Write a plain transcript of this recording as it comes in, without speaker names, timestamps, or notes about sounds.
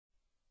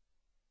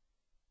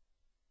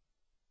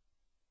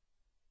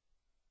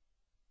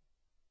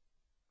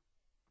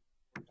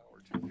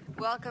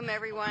Welcome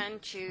everyone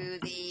to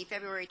the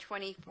February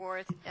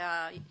 24th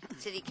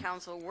City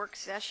Council work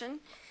session.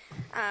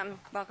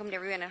 Welcome to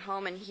everyone at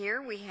home and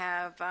here. We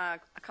have a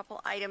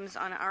couple items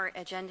on our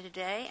agenda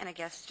today and a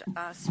guest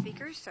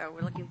speaker, so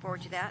we're looking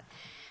forward to that.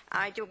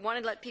 I do want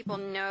to let people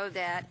know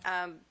that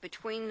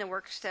between the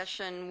work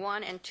session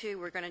 1 and 2,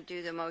 we're going to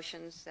do the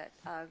motions that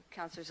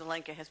Councilor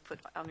Zelenka has put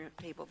on the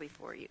table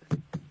before you.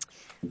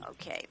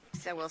 Okay,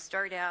 so we'll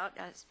start out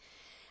as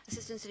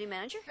Assistant City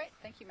Manager. Great,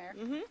 thank you, Mayor.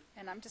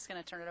 And I'm just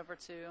going to turn it over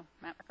to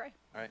Matt McRae.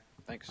 All right,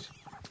 thanks.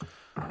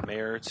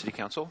 Mayor, City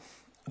Council,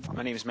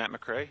 my name is Matt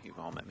McRae. You've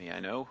all met me, I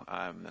know.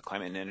 I'm the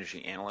Climate and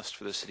Energy Analyst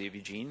for the City of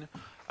Eugene.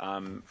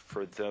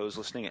 For those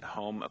listening at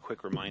home, a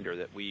quick reminder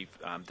that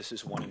this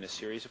is one in a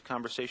series of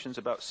conversations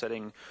about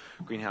setting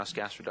greenhouse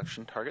gas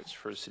reduction targets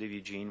for the City of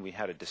Eugene. We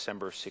had a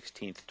December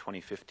 16th,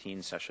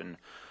 2015 session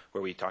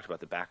where we talked about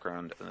the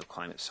background of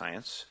climate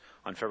science.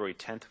 On February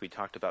 10th, we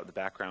talked about the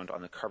background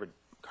on the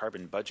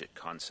carbon budget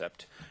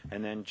concept.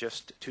 And then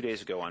just 2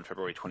 days ago on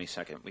February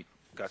 22nd, we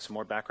got some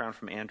more background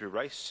from Andrew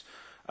Rice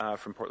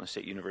from Portland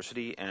State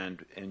University,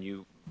 and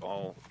you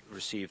all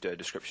received a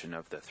description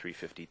of the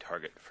 350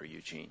 target for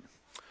Eugene.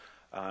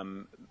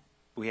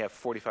 We have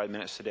 45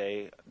 minutes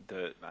today.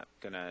 I'm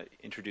going to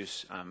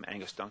introduce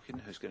Angus Duncan,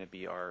 who's going to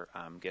be our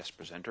guest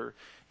presenter.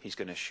 He's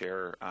going to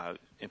share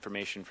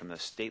information from the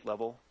state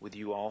level with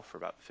you all for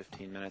about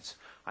 15 minutes.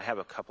 I have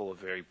a couple of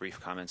very brief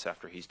comments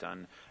after he's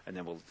done, and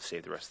then we'll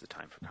save the rest of the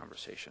time for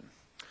conversation.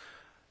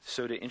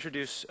 So to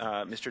introduce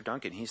Mr.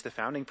 Duncan, he's the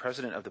founding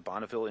president of the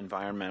Bonneville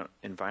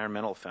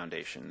Environmental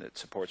Foundation that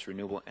supports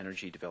renewable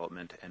energy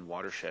development and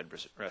watershed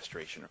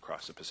restoration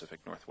across the Pacific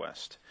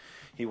Northwest.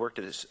 He worked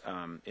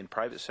in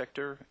private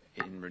sector,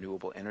 in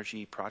renewable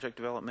energy project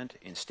development,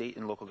 in state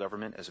and local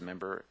government as a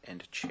member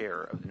and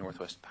chair of the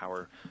Northwest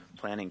Power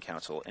Planning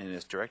Council, and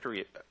is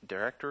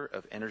director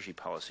of energy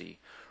policy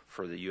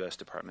for the U.S.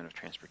 Department of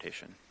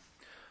Transportation.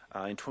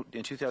 In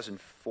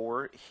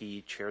 2004,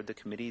 he chaired the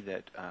committee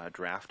that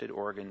drafted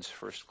Oregon's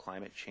first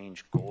climate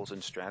change goals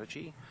and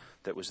strategy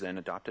that was then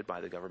adopted by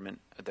the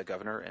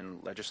governor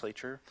and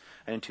legislature.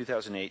 And in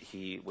 2008,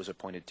 he was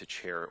appointed to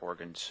chair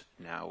Oregon's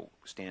now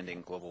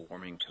standing Global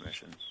Warming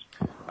Commission.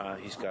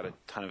 He's got a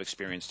ton of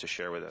experience to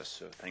share with us,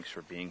 so thanks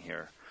for being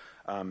here.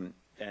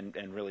 And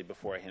really,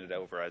 before I hand it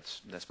over,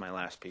 that's my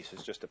last piece,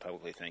 is just to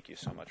publicly thank you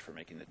so much for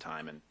making the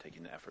time and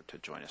taking the effort to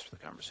join us for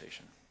the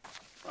conversation.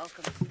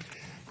 Welcome.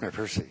 Mayor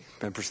Percy,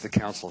 members of the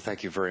council,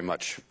 thank you very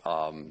much.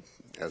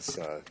 As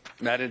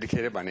Matt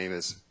indicated, my name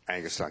is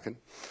Angus Duncan,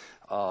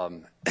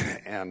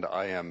 and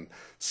I am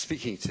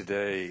speaking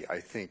today, I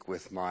think,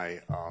 with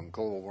my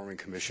Global Warming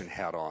Commission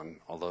hat on.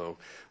 Although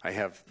I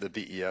have the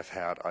BEF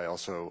hat, I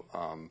also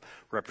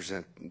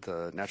represent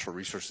the Natural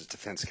Resources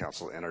Defense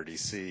Council,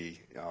 NRDC,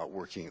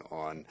 working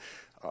on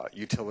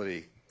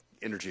utility,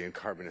 energy, and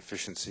carbon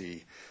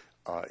efficiency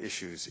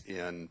issues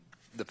in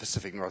the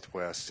Pacific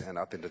Northwest and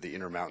up into the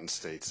Intermountain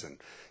states, and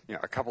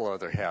a couple of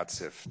other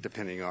hats, if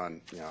depending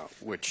on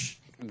which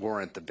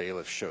warrant the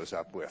bailiff shows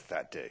up with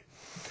that day.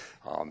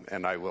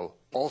 And I will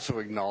also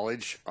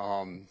acknowledge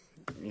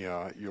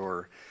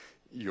your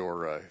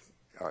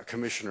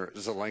Commissioner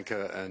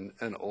Zelenka,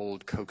 an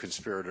old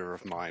co-conspirator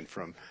of mine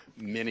from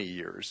many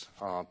years,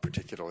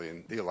 particularly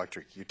in the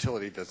electric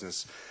utility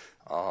business.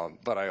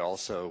 But I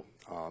also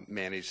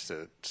managed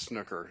to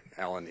snooker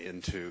Alan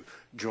into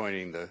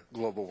joining the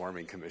Global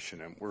Warming Commission,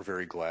 and we're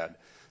very glad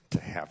to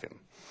have him.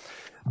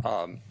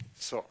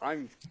 So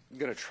I'm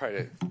going to try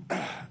to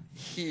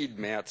heed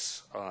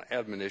Matt's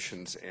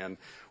admonitions and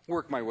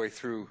work my way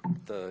through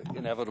the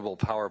inevitable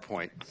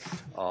PowerPoint,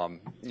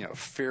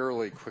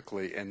 fairly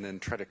quickly, and then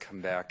try to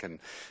come back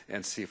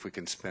and see if we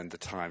can spend the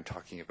time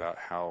talking about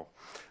how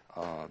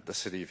the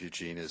City of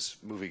Eugene is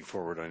moving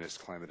forward on its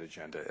climate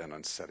agenda and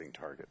on setting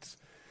targets.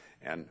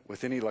 And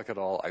with any luck at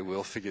all, I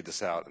will figure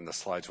this out, and the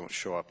slides won't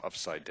show up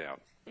upside down.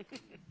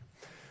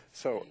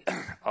 So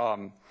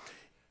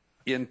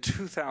in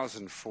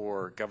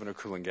 2004, Governor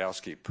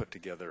Kulongoski put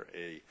together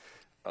a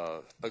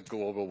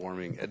global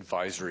warming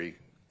advisory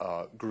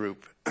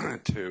group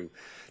to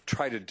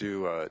try to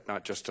do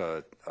not just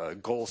a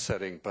goal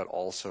setting, but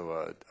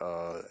also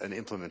an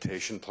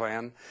implementation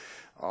plan.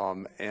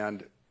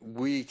 And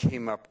we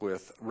came up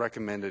with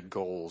recommended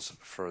goals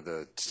for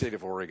the state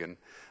of Oregon,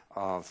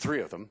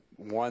 3 of them.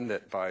 One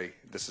that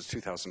this is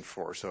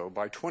 2004, so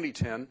by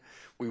 2010,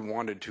 we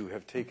wanted to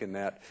have taken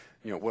that,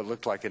 what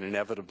looked like an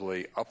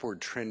inevitably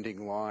upward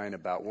trending line,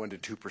 about 1%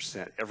 to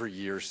 2% every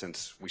year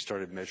since we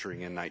started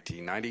measuring in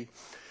 1990.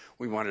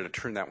 We wanted to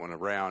turn that one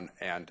around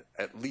and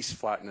at least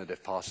flatten it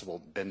if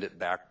possible, bend it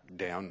back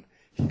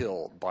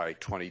downhill by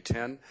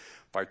 2010.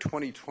 By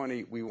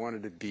 2020, we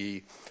wanted to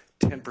be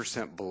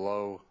 10%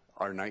 below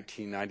our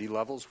 1990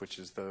 levels, which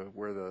is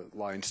where the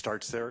line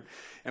starts there.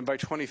 And by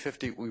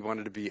 2050, we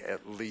wanted to be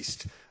at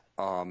least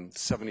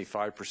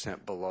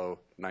 75% below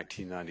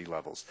 1990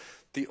 levels.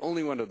 The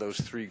only one of those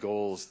three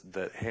goals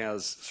that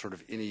has sort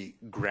of any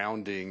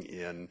grounding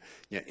in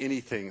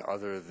anything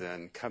other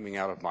than coming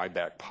out of my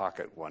back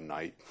pocket one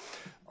night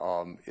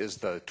is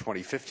the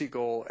 2050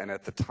 goal, and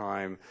at the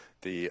time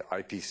the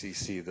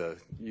IPCC, the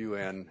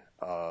UN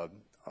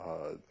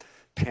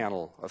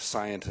panel of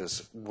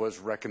scientists, was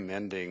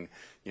recommending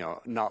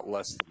not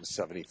less than a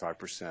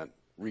 75%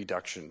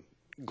 reduction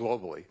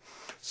globally.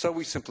 So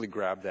we simply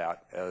grabbed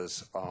that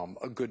as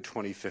a good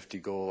 2050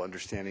 goal,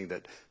 understanding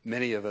that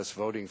many of us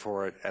voting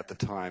for it at the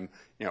time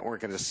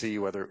weren't going to see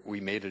whether we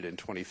made it in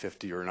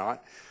 2050 or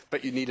not,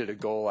 but you needed a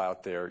goal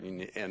out there,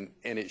 and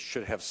it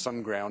should have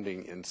some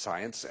grounding in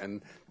science,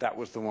 and that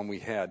was the one we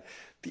had.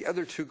 The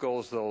other two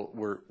goals, though,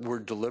 were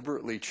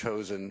deliberately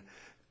chosen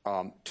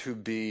to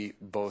be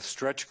both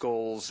stretch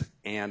goals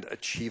and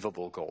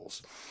achievable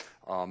goals.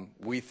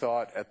 We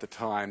thought at the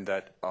time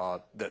that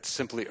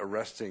simply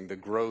arresting the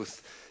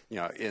growth,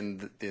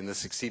 in the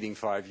succeeding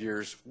 5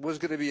 years was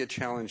going to be a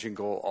challenging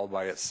goal all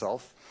by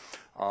itself,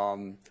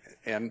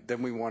 and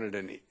then we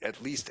wanted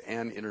at least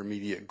an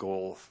intermediate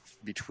goal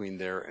between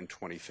there and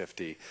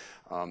 2050.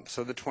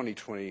 So the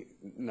 2020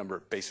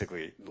 number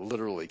basically,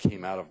 literally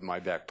came out of my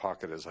back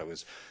pocket as I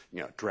was,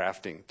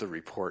 drafting the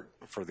report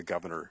for the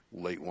governor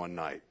late one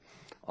night.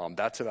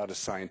 That's about as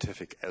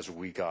scientific as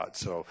we got.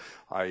 So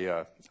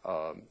I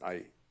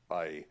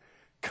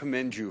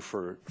commend you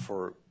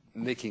for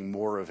making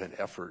more of an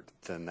effort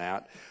than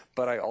that.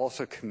 But I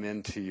also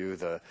commend to you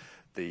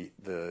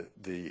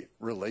the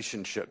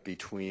relationship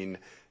between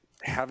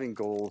having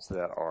goals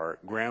that are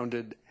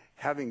grounded,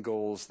 having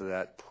goals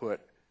that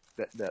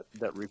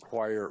that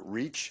require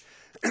reach,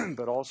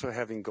 but also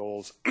having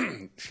goals,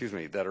 excuse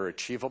me, that are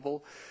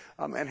achievable,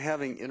 and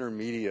having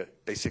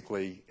intermediate,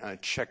 basically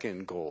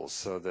check-in goals,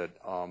 so that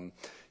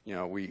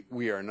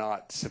we are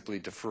not simply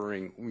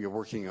deferring. We are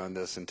working on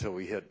this until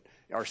we hit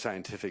our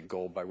scientific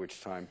goal, by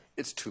which time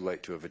it's too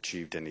late to have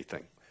achieved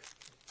anything.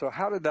 So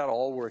how did that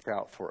all work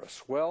out for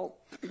us? Well,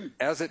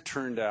 as it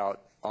turned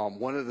out,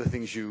 one of the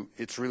things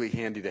it's really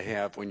handy to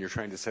have when you're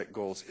trying to set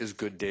goals is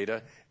good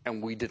data,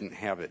 and we didn't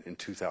have it in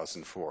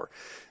 2004.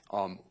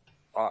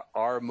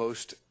 Our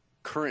most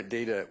current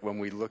data when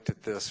we looked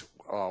at this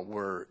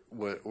were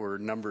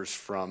numbers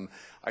from,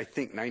 I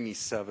think,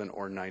 97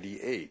 or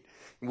 98.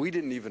 We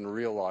didn't even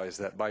realize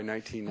that by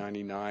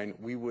 1999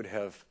 we would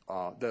have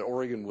that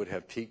Oregon would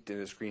have peaked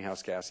in its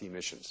greenhouse gas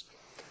emissions.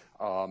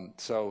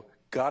 So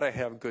got to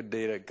have good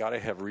data, got to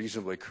have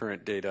reasonably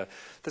current data.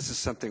 This is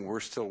something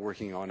we're still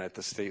working on at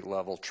the state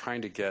level,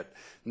 trying to get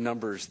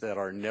numbers that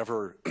are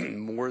never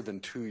more than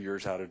 2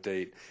 years out of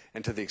date,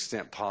 and to the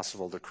extent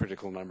possible, the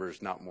critical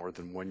numbers not more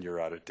than 1 year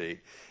out of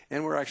date.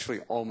 And we're actually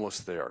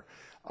almost there.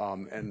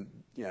 And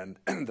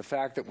the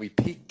fact that we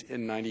peaked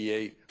in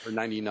 98 or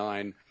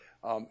 99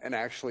 and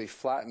actually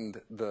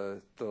flattened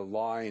the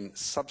line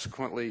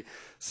subsequently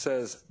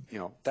says,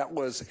 that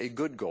was a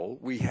good goal.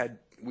 We had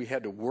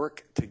to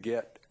work to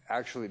get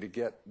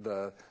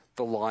the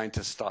line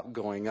to stop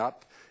going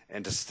up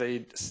and to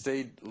stay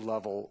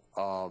level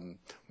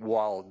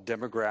while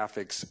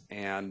demographics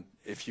and,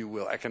 if you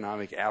will,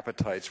 economic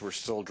appetites were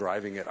still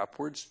driving it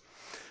upwards.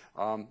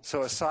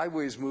 So a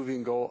sideways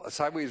moving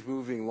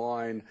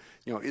line,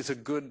 is a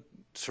good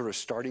sort of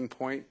starting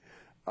point,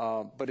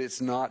 but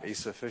it's not a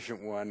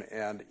sufficient one.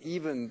 And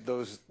even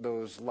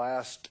those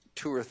last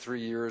 2 or 3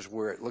 years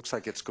where it looks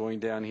like it's going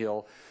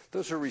downhill,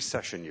 those are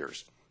recession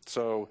years.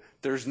 So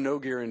there's no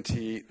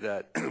guarantee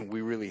that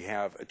we really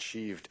have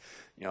achieved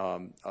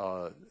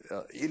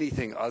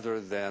anything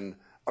other than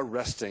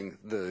arresting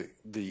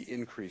the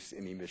increase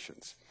in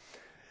emissions.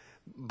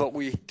 But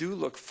we do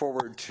look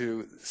forward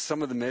to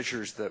some of the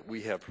measures that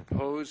we have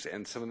proposed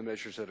and some of the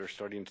measures that are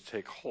starting to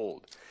take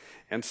hold.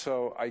 And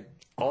so I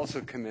also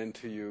commend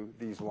to you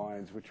these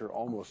lines, which are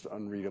almost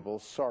unreadable.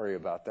 Sorry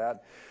about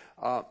that.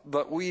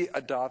 But we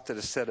adopted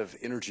a set of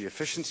energy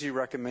efficiency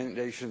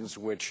recommendations,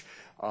 which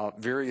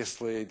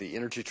variously the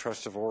Energy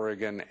Trust of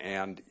Oregon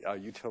and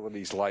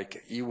utilities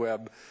like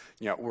EWEB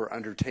were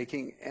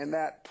undertaking, and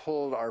that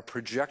pulled our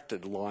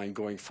projected line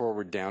going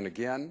forward down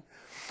again.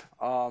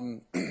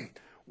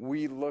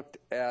 We looked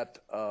at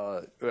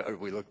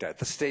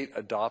the state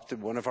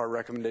adopted one of our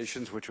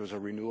recommendations, which was a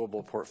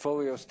renewable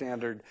portfolio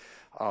standard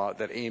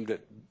that aimed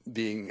at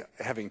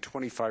having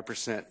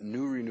 25%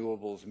 new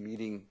renewables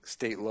meeting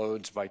state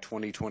loads by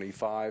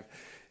 2025.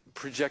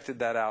 Projected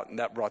that out, and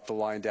that brought the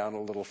line down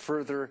a little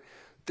further.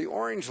 The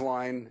orange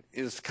line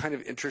is kind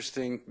of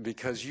interesting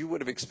because you would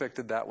have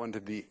expected that one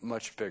to be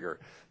much bigger.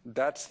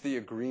 That's the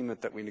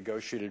agreement that we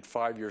negotiated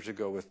 5 years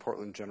ago with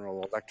Portland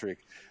General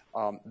Electric,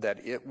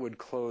 that it would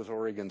close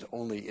Oregon's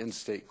only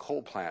in-state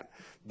coal plant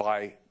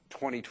by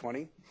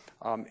 2020.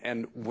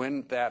 And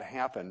when that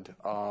happened,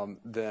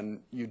 then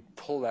you'd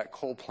pull that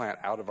coal plant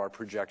out of our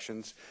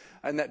projections,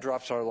 and that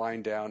drops our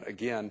line down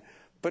again.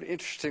 But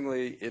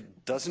interestingly,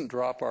 it doesn't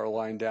drop our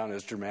line down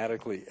as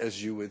dramatically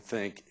as you would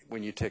think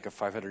when you take a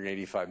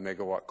 585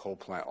 megawatt coal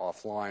plant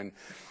offline,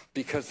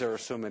 because there are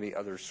so many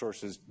other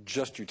sources,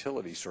 just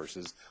utility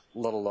sources,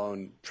 let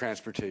alone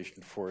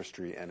transportation,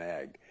 forestry, and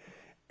ag.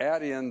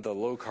 Add in the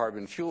low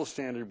carbon fuel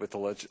standard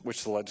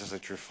which the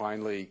legislature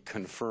finally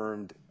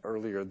confirmed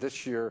earlier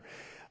this year.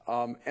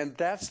 And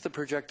that's the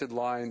projected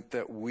line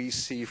that we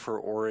see for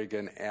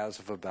Oregon as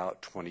of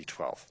about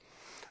 2012.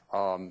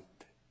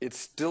 It's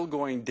still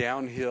going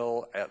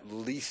downhill at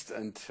least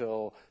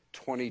until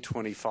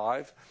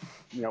 2025,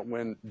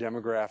 when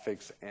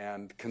demographics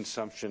and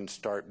consumption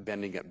start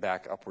bending it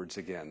back upwards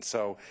again.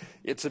 So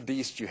it's a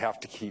beast you have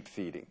to keep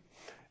feeding.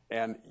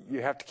 And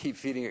you have to keep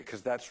feeding it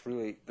because that's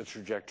really the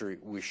trajectory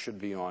we should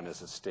be on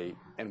as a state,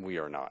 and we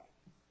are not.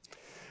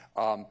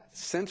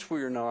 Since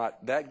we are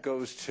not, that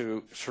goes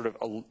to sort of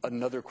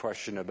another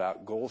question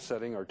about goal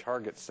setting or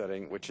target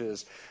setting, which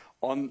is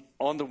on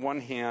the one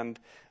hand,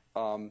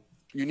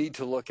 you need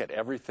to look at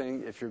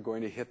everything if you're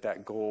going to hit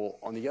that goal.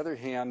 On the other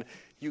hand,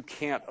 you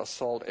can't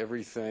assault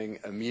everything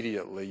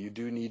immediately. You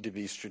do need to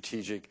be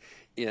strategic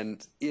in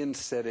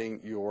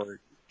setting your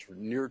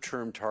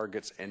near-term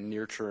targets and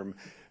near-term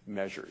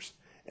measures.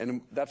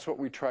 And that's what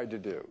we tried to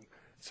do.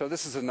 So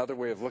this is another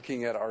way of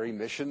looking at our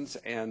emissions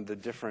and the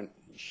different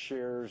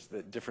shares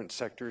that different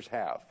sectors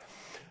have.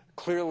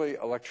 Clearly,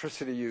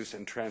 electricity use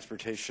and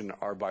transportation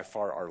are by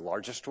far our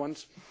largest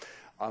ones.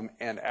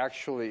 And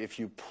actually, if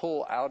you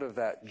pull out of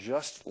that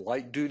just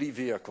light-duty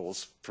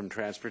vehicles from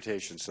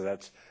transportation, so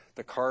that's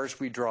the cars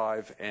we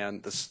drive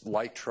and the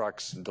light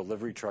trucks and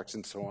delivery trucks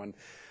and so on,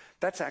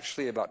 that's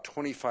actually about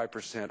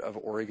 25% of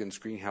Oregon's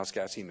greenhouse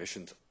gas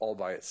emissions all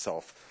by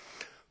itself.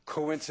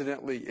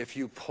 Coincidentally, if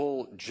you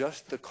pull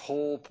just the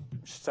coal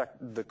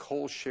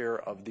share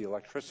of the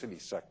electricity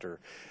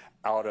sector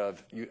out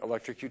of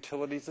electric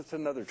utilities, it's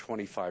another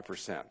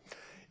 25%.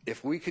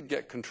 If we could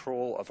get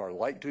control of our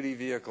light-duty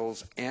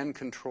vehicles and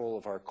control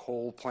of our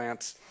coal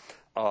plants,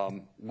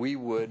 we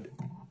would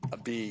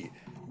be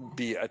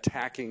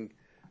attacking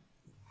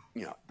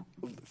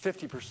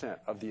 50%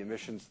 of the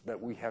emissions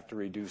that we have to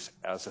reduce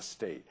as a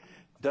state.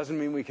 Doesn't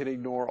mean we can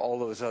ignore all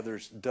those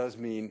others. Does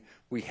mean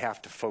we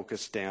have to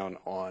focus down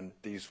on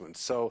these ones.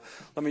 So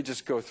let me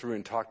just go through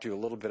and talk to you a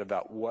little bit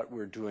about what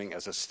we're doing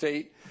as a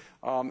state,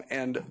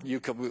 and you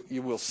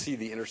will see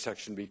the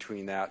intersection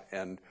between that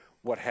and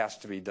what has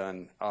to be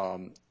done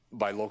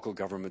by local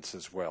governments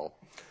as well.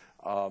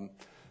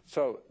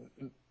 So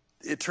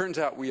it turns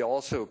out we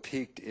also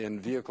peaked in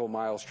vehicle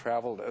miles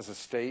traveled as a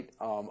state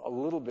a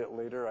little bit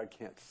later. I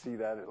can't see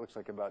that. It looks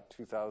like about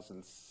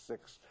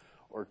 2006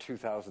 or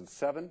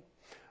 2007.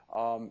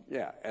 Our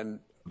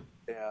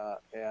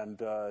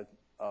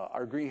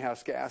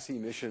greenhouse gas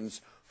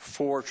emissions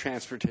for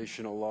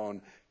transportation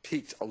alone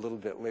peaked a little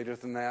bit later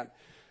than that.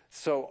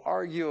 So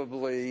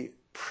arguably,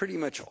 pretty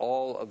much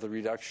all of the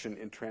reduction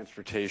in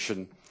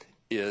transportation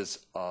is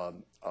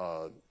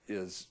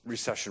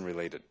recession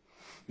related.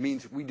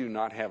 Means we do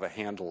not have a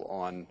handle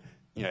on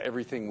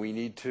everything we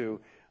need to,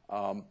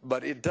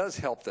 but it does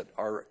help that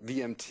our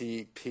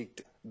VMT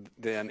peaked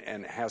then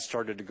and has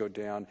started to go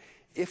down.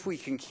 If we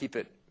can keep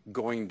it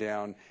going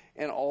down,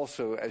 and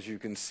also as you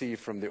can see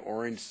from the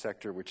orange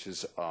sector, which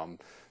is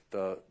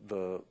the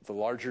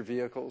larger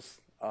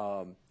vehicles,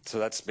 so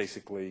that's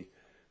basically.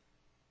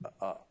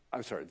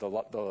 I'm sorry,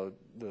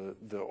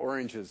 the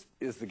orange is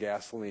the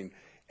gasoline.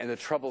 And the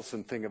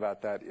troublesome thing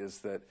about that is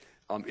that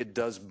it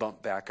does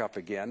bump back up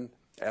again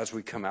as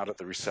we come out of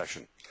the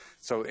recession.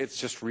 So it's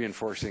just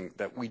reinforcing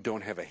that we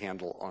don't have a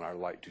handle on our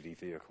light-duty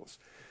vehicles.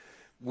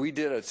 We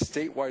did a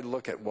statewide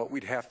look at what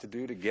we'd have to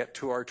do to get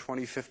to our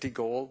 2050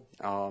 goal.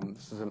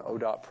 This is an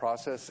ODOT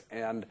process,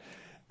 and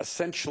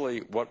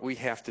essentially what we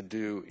have to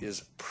do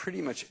is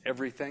pretty much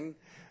everything.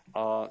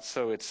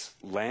 So it's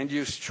land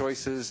use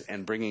choices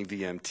and bringing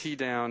VMT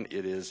down.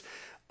 It is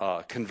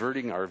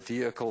converting our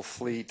vehicle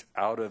fleet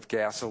out of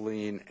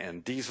gasoline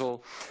and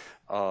diesel.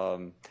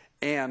 And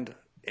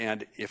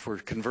if we're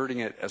converting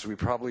it, as we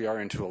probably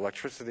are, into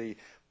electricity,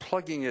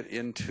 plugging it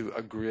into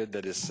a grid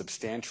that is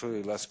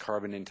substantially less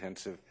carbon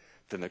intensive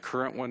than the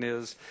current one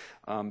is.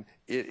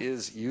 It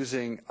is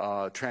using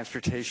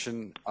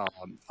transportation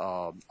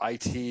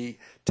IT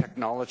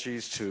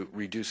technologies to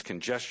reduce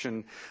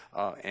congestion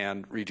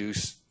and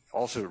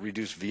also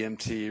reduce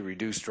VMT,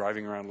 reduce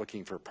driving around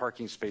looking for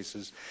parking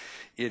spaces.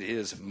 It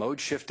is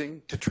mode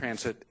shifting to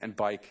transit and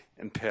bike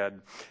and ped,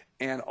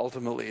 and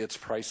ultimately it's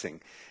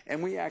pricing.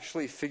 And we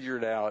actually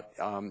figured out,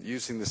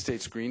 using the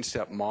state's Green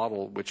Step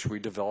model, which we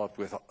developed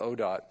with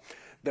ODOT,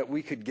 that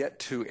we could get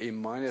to a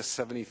minus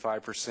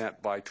 75%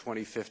 by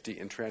 2050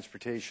 in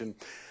transportation.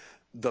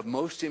 The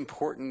most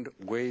important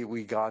way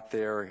we got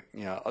there,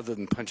 other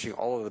than punching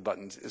all of the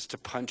buttons, is to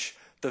punch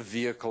the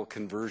vehicle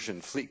conversion,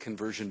 fleet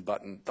conversion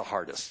button the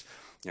hardest.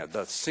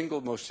 The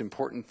single most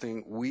important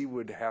thing we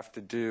would have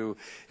to do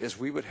is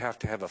we would have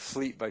to have a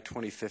fleet by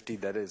 2050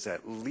 that is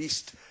at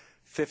least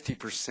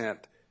 50%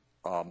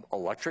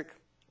 electric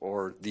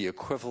or the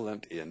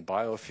equivalent in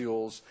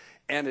biofuels,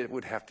 and it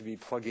would have to be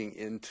plugging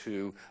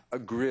into a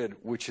grid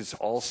which is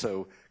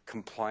also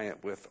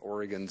compliant with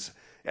Oregon's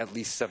at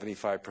least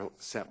 75%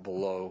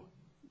 below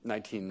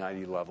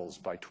 1990 levels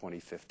by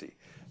 2050.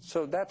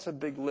 So that's a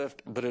big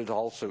lift, but it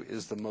also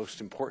is the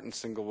most important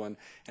single one,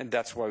 and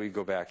that's why we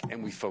go back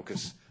and we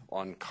focus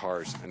on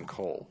cars and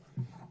coal.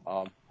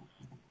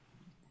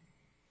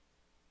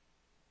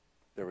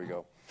 There we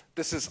go.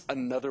 This is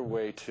another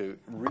way to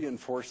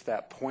reinforce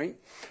that point.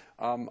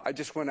 I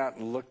just went out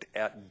and looked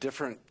at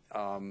different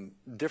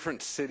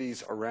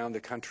cities around the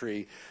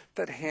country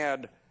that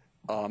had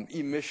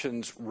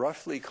emissions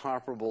roughly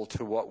comparable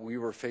to what we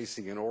were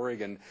facing in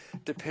Oregon,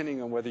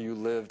 depending on whether you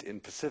lived in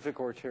Pacific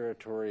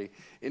Territory,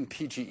 in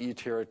PGE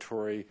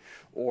territory,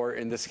 or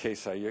in this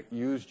case I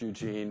used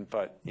Eugene,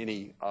 but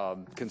any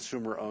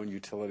consumer-owned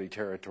utility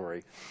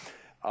territory.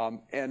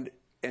 And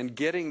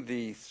getting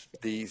the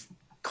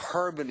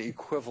carbon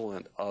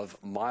equivalent of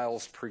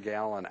miles per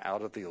gallon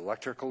out of the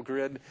electrical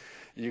grid,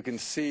 you can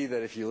see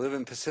that if you live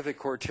in Pacific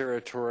Core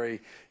territory,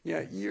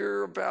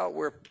 you're about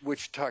where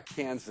Wichita,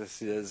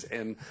 Kansas is.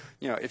 And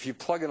if you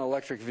plug an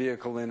electric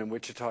vehicle in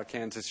Wichita,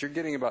 Kansas, you're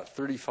getting about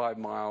 35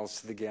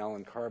 miles to the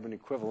gallon carbon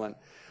equivalent,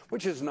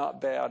 which is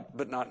not bad,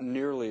 but not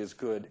nearly as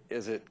good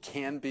as it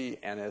can be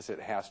and as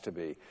it has to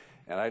be.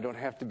 And I don't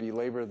have to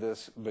belabor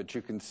this, but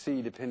you can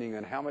see, depending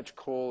on how much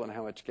coal and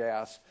how much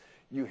gas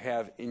you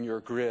have in your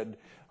grid,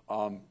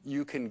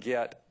 you can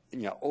get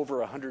over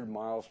 100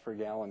 miles per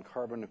gallon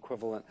carbon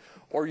equivalent,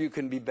 or you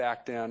can be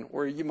back down,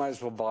 or you might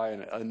as well buy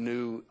a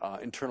new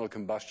internal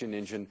combustion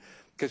engine,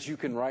 because you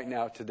can right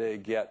now today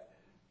get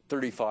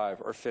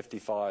 35 or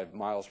 55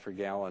 miles per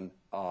gallon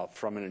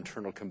from an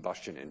internal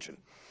combustion engine.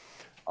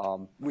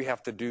 We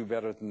have to do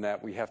better than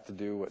that. We have to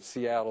do what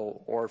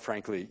Seattle or,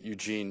 frankly,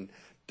 Eugene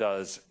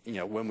does,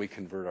 when we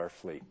convert our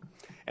fleet.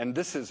 And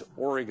this is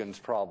Oregon's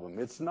problem.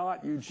 It's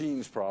not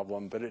Eugene's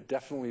problem, but it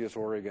definitely is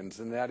Oregon's,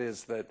 and that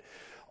is that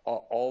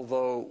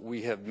although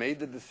we have made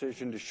the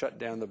decision to shut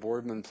down the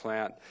Boardman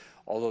plant,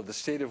 although the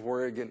state of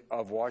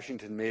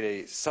Washington made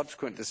a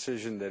subsequent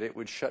decision that it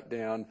would shut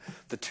down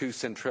the 2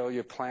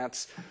 Centralia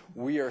plants,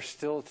 we are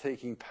still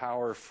taking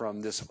power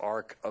from this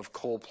arc of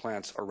coal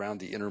plants around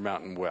the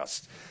Intermountain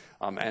West.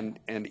 And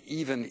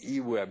even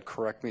EWEB,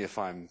 correct me if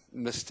I'm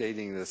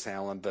misstating this,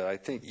 Alan, but I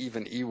think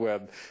even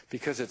EWEB,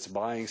 because it's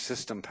buying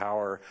system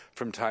power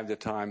from time to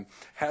time,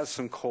 has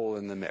some coal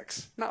in the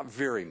mix. Not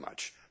very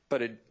much,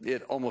 but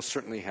it almost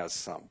certainly has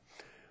some.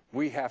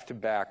 We have to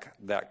back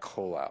that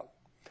coal out.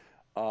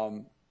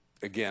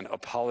 Again,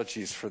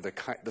 apologies for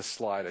the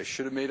slide. I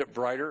should have made it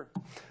brighter,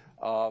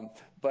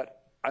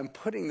 but I'm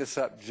putting this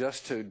up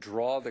just to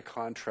draw the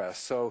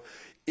contrast. So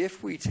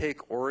if we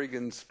take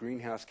Oregon's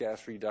greenhouse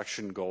gas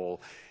reduction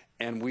goal,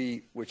 and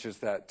which is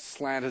that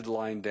slanted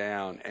line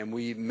down, and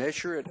we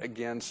measure it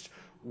against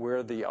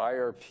where the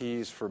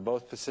IRPs for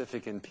both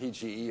Pacific and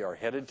PGE are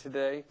headed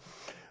today,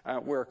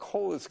 where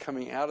coal is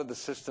coming out of the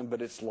system,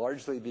 but it's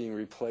largely being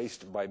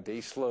replaced by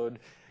baseload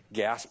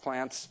gas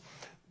plants,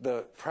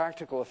 the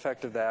practical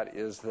effect of that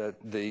is that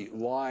the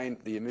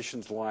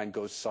emissions line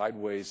goes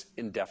sideways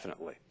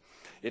indefinitely.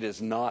 It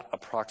is not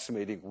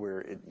approximating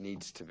where it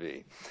needs to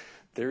be.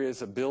 There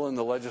is a bill in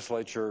the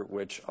legislature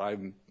which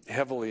I'm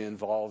heavily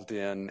involved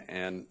in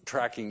and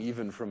tracking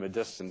even from a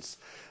distance,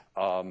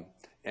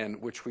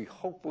 and which we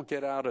hope will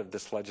get out of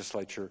this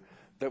legislature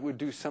that would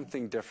do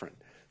something different.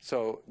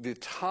 So the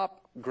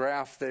top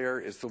graph there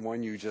is the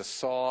one you just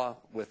saw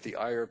with the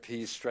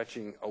IRPs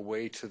stretching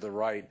away to the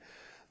right.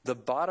 The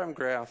bottom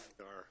graph,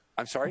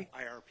 I'm sorry?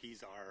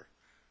 IRPs are.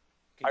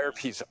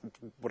 IRPs,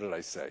 what did I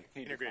say?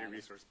 Integrated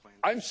Resource Plan.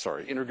 I'm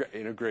sorry,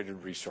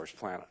 Integrated Resource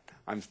Plan.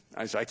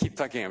 I keep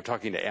thinking I'm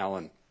talking to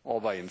Alan all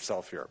by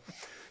himself here.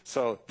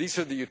 So these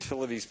are the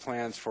utilities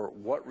plans for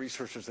what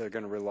resources they're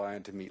going to rely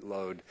on to meet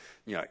load,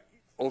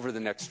 over the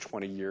next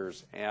 20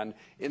 years. And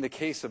in the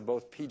case of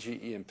both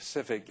PGE and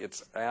Pacific,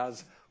 it's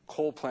as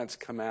coal plants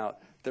come out,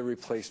 they're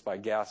replaced by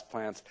gas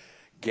plants.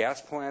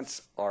 Gas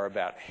plants are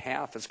about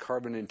half as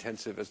carbon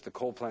intensive as the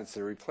coal plants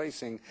they're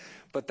replacing,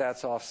 but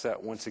that's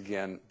offset once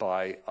again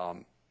by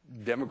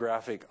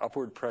demographic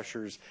upward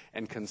pressures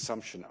and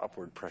consumption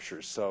upward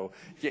pressures. So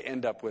you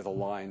end up with a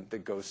line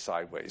that goes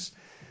sideways.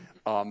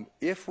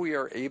 If we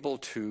are able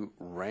to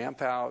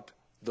ramp out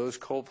those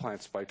coal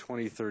plants by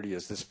 2030,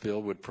 as this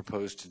bill would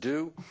propose to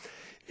do,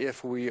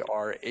 if we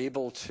are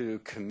able to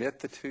commit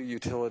the 2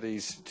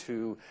 utilities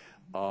to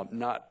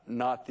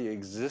not the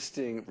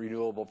existing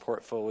renewable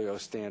portfolio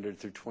standard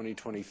through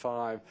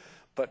 2025,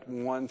 but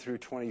one through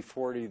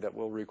 2040 that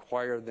will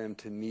require them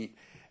to meet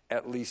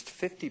at least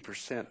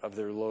 50% of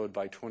their load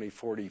by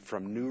 2040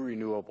 from new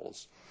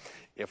renewables.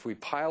 If we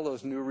pile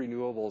those new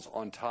renewables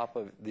on top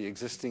of the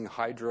existing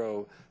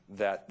hydro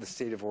that the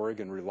state of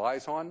Oregon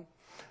relies on,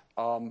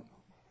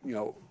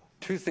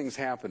 2 things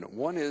happen.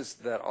 One is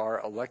that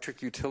our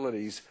electric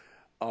utilities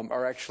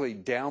are actually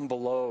down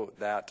below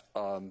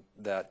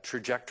that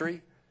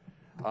trajectory,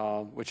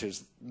 which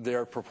is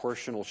their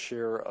proportional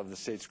share of the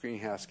state's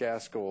greenhouse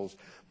gas goals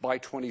by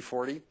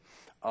 2040.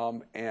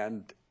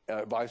 And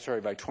by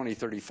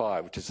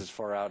 2035, which is as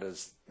far out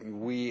as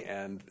we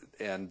and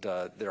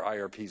their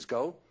IRPs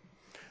go.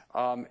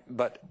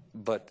 But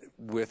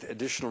with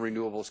additional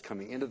renewables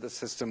coming into the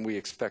system, we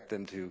expect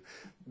them to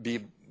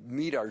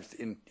meet our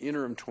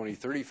interim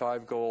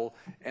 2035 goal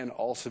and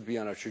also be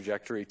on a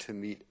trajectory to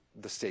meet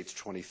the state's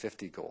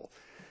 2050 goal.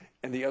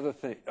 And the other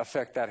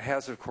effect that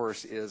has, of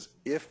course, is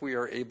if we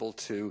are able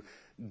to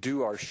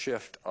do our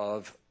shift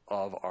of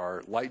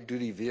our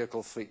light-duty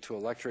vehicle fleet to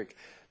electric,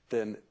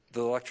 then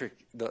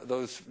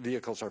those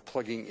vehicles are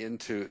plugging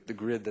into the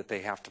grid that they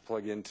have to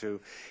plug into,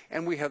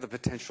 and we have the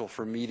potential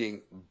for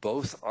meeting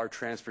both our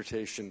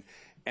transportation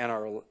and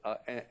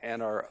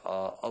our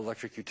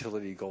electric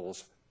utility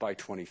goals by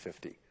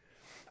 2050.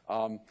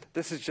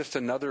 This is just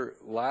another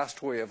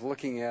last way of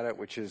looking at it,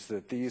 which is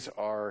that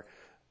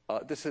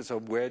this is a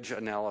wedge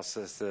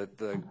analysis that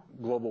the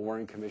Global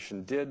Warming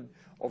Commission did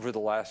over the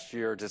last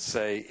year to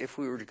say if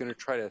we were going to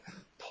try to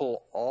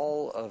pull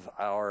all of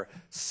our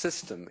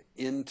system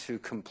into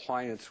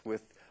compliance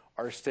with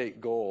our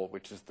state goal,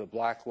 which is the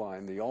black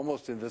line, the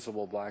almost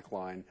invisible black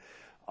line,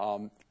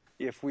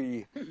 if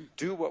we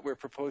do what we're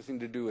proposing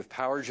to do with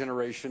power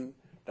generation,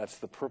 that's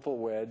the purple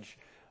wedge.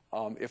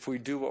 If we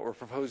do what we're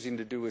proposing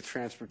to do with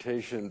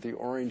transportation, the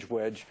orange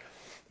wedge,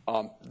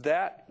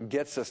 that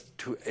gets us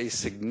to a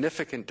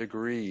significant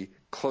degree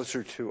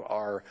closer to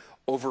our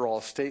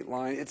overall state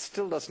line. It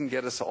still doesn't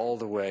get us all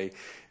the way,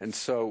 and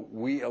so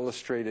we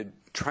illustrated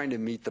trying to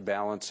meet the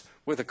balance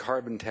with a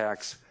carbon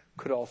tax,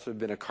 could also have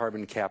been a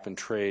carbon cap and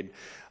trade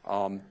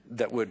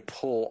that would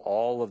pull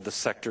all of the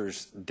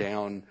sectors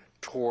down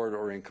toward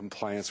or in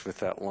compliance with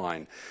that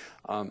line.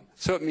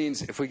 So it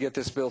means if we get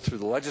this bill through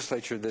the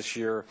legislature this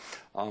year,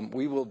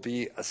 we will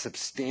be a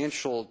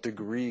substantial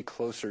degree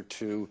closer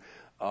to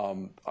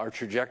our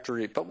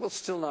trajectory, but we'll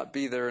still not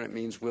be there, and it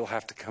means we'll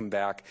have to come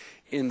back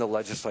in the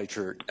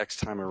legislature next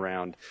time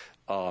around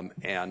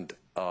and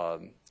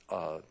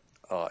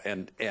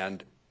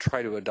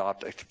try to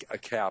adopt a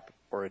cap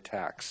or a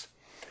tax.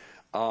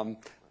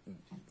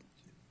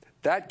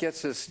 That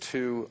gets us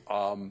to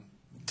a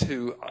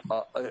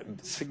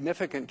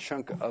significant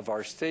chunk of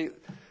our state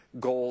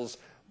goals,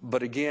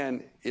 but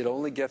again, it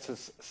only gets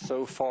us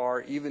so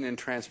far, even in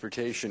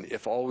transportation,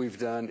 if all we've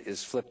done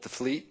is flip the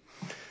fleet.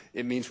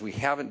 It means we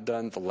haven't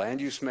done the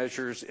land use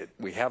measures.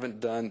 We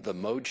haven't done the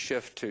mode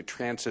shift to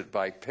transit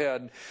bike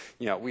ped.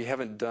 We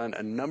haven't done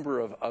a number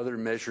of other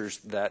measures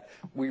that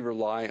we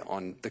rely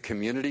on the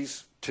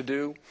communities to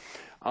do.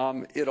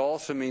 It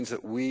also means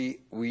that we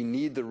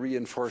need the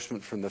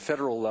reinforcement from the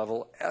federal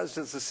level, as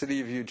does the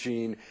City of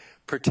Eugene,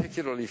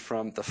 particularly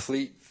from the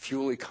fleet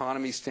fuel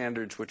economy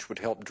standards, which would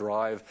help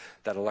drive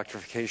that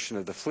electrification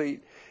of the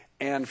fleet,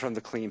 and from the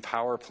Clean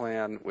Power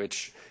Plan,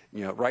 which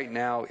right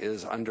now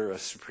is under a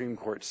Supreme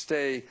Court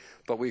stay,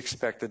 but we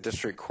expect the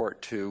district court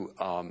to,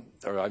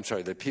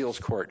 the appeals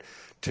court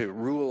to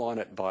rule on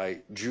it by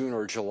June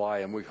or July,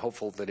 and we're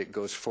hopeful that it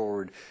goes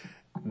forward,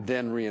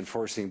 then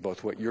reinforcing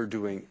both what you're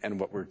doing and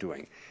what we're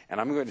doing.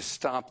 And I'm going to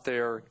stop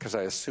there because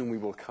I assume we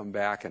will come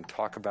back and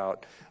talk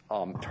about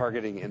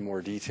targeting in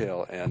more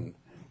detail and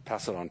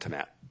pass it on to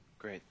Matt.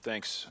 Great,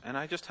 thanks. And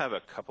I just have a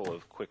couple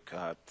of quick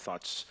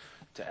thoughts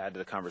to add to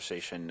the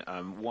conversation.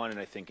 One, and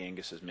I think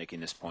Angus is making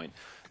this point,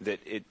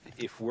 that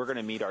if we're going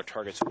to meet our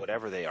targets,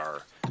 whatever they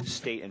are,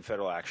 state and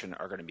federal action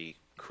are going to be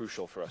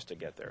crucial for us to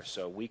get there.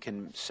 So we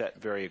can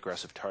set very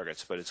aggressive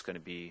targets, but it's going to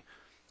be,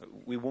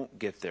 we won't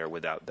get there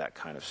without that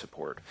kind of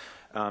support.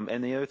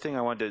 And the other thing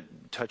I wanted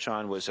to touch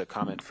on was a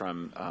comment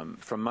from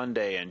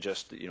Monday, and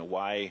just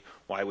why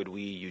would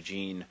we,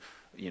 Eugene,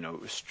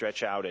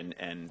 stretch out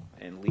and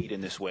lead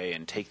in this way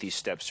and take these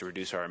steps to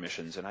reduce our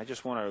emissions. And I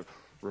just want to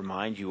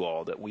remind you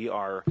all that we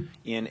are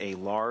in a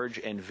large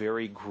and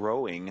very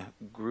growing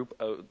group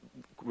of,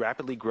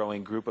 rapidly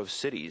growing group of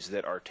cities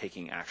that are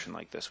taking action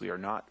like this. We are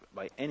not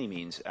by any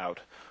means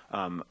out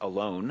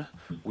alone.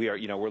 We are,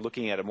 we're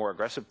looking at a more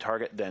aggressive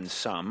target than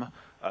some,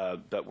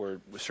 but we're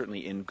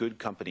certainly in good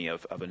company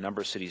of a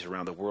number of cities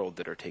around the world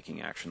that are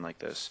taking action like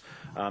this.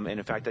 And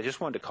in fact, I just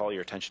wanted to call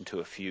your attention to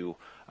a few.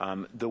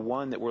 The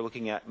one that we're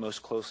looking at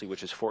most closely,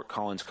 which is Fort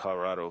Collins,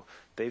 Colorado,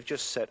 they've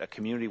just set a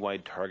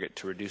community-wide target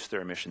to reduce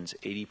their emissions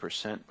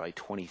 80% by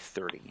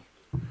 2030.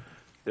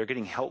 They're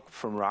getting help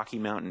from Rocky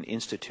Mountain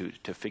Institute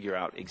to figure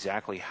out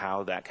exactly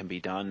how that can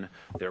be done.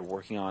 They're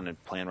working on a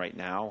plan right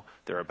now.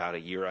 They're about a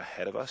year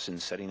ahead of us in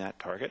setting that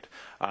target.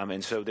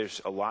 And so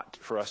there's a lot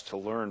for us to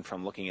learn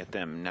from looking at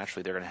them.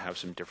 Naturally, they're going to have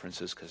some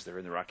differences because they're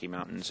in the Rocky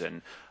Mountains,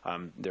 and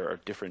there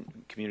are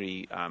different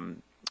community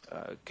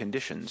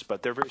conditions,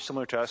 but they're very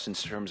similar to us in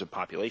terms of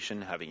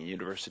population, having a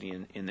university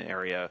in the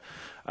area.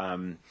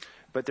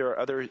 But there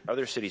are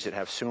other cities that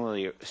have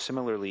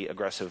similarly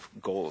aggressive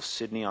goals.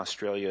 Sydney,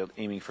 Australia,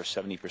 aiming for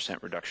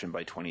 70% reduction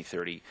by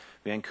 2030.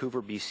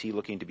 Vancouver, BC,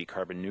 looking to be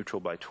carbon neutral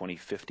by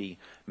 2050.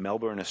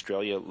 Melbourne,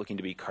 Australia, looking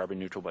to be carbon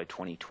neutral by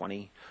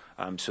 2020.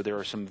 So there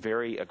are some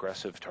very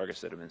aggressive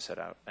targets that have been set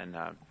out, and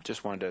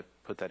just wanted to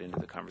put that into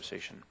the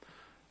conversation.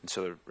 And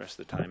so the rest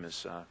of the time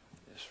is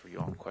for you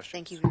all questions.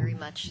 Thank you very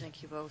much.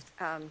 Thank you both.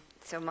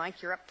 So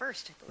Mike, you're up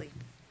first, I believe.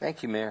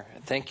 Thank you, Mayor.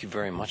 Thank you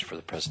very much for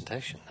the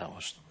presentation. That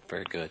was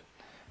very good.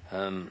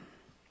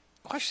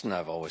 Question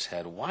I've always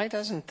had, why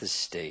doesn't the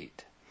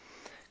state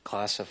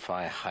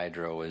classify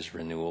hydro as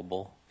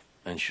renewable?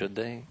 And should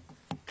they?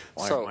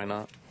 Why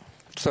not?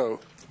 So,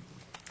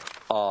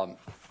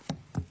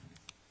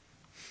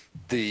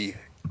 the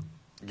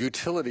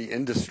utility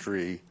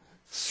industry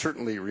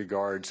certainly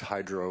regards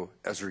hydro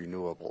as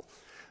renewable.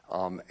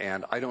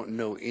 And I don't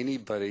know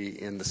anybody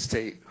in the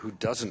state who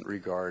doesn't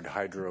regard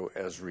hydro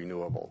as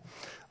renewable.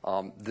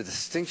 The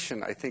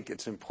distinction I think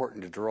it's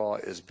important to draw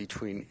is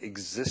between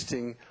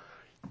existing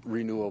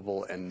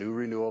renewable and new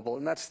renewable,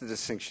 and that's the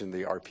distinction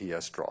the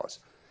RPS draws.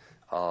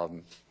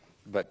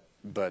 But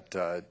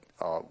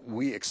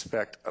we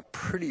expect a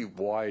pretty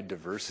wide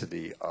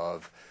diversity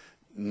of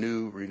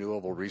new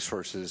renewable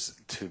resources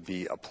to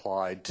be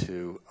applied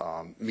to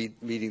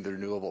meeting the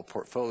renewable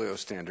portfolio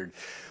standard.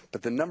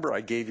 But the number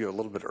I gave you a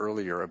little bit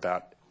earlier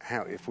about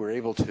how if we're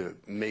able to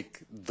make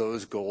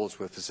those goals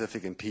with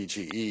Pacific and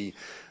PGE,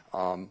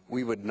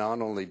 we would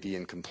not only be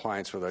in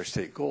compliance with our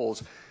state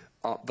goals,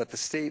 but the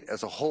state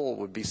as a whole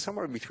would be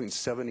somewhere between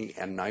 70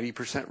 and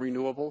 90%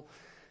 renewable.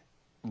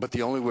 But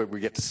the only way we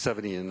get to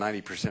 70 and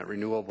 90%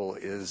 renewable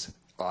is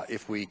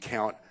if we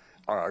count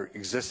our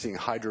existing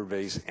hydro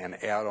base and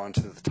add on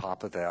to the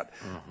top of that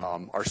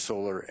our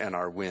solar and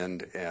our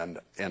wind and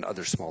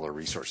other smaller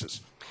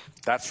resources.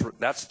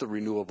 That's the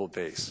renewable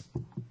base.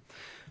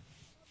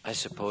 I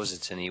suppose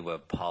it's an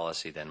EWEB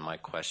policy. Then my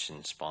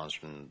question spawns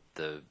from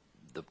the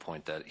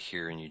point that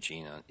here in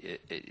Eugene,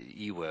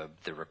 EWEB,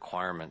 the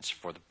requirements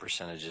for the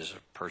percentages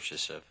of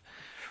purchase of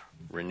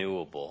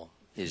renewable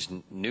is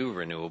new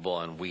renewable,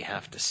 and we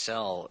have to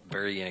sell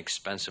very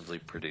inexpensively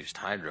produced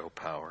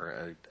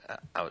hydropower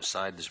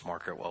outside this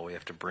market while we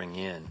have to bring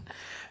in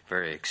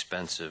very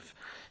expensive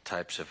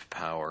types of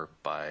power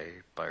by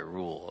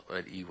rule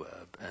at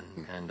EWEB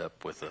and end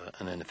up with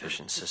an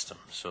inefficient system.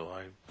 So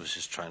I was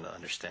just trying to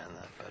understand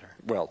that better.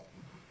 Well,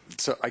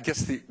 so I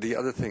guess the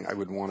other thing I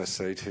would want to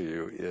say to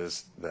you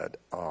is that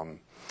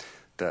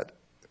that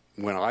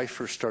when I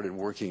first started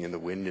working in the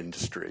wind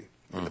industry,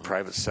 in the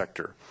private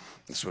sector,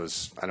 this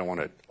was, I don't want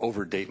to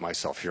overdate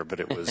myself here, but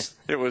it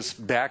was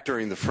back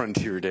during the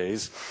frontier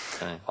days.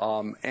 Okay.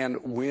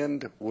 And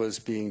wind was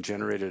being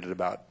generated at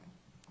about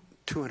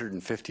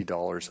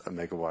 $250 a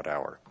megawatt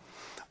hour.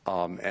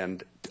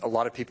 And a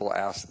lot of people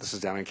ask, this is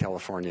down in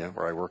California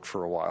where I worked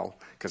for a while,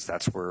 because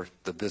that's where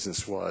the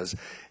business was.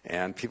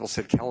 And people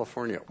said,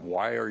 California,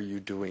 why are you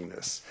doing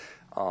this?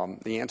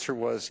 The answer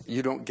was,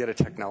 you don't get a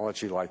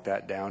technology like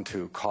that down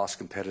to cost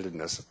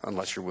competitiveness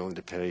unless you're willing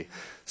to pay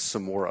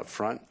some more up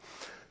front.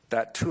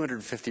 That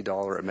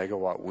 $250 a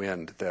megawatt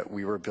wind that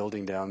we were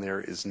building down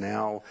there is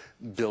now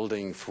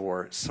building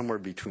for somewhere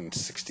between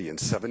 $60 and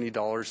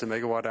 $70 a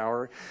megawatt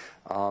hour,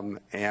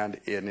 and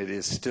it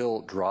is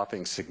still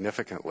dropping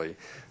significantly.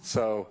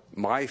 So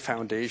my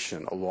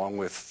foundation, along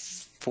with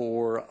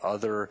 4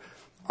 other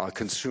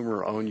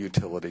consumer-owned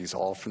utilities,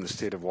 all from the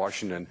state of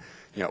Washington,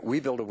 you know, we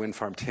built a wind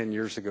farm 10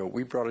 years ago.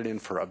 We brought it in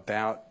for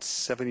about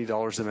 $70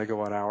 a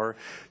megawatt hour.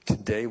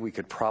 Today, we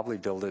could probably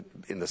build it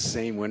in the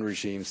same wind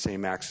regime,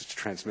 same access to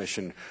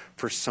transmission,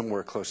 for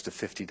somewhere close to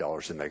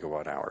 $50 a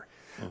megawatt hour.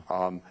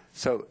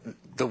 So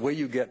the way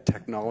you get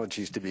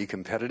technologies to be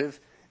competitive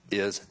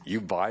is you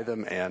buy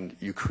them and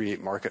you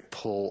create market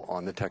pull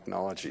on the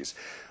technologies.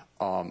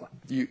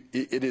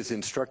 It is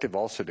instructive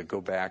also to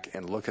go back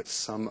and look at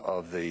some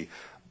of the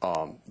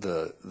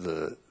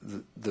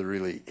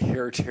really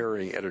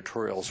hair-tearing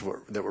editorials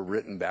that were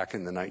written back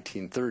in the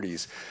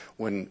 1930s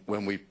when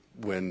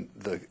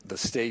the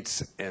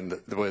states and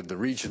the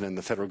region and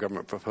the federal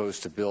government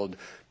proposed to build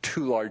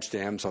 2 large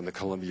dams on the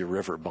Columbia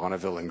River,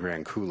 Bonneville and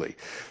Grand Coulee,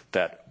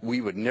 that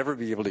we would never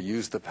be able to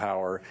use the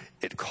power.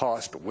 It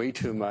cost way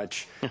too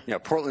much. You know,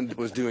 Portland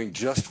was doing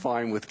just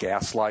fine with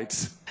gas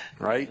lights,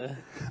 right?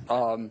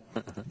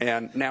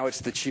 And now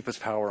it's the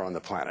cheapest power on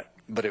the planet.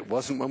 But it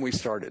wasn't when we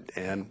started,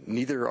 and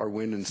neither are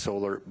wind and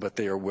solar, but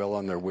they are well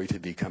on their way to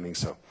becoming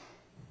so.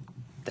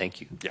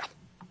 Thank you. Yeah.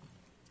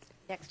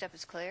 Next up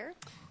is Claire.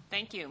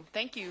 Thank you.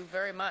 Thank you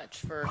very much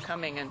for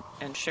coming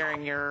and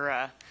sharing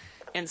your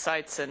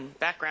insights and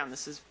background.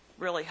 This is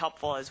really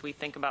helpful as we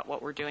think about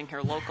what we're doing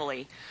here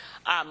locally.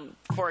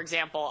 For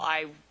example,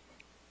 I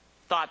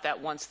thought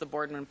that once the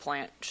Boardman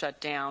plant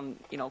shut down,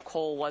 you know,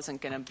 coal wasn't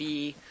going to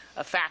be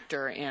a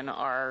factor in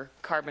our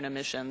carbon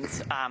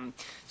emissions.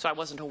 So I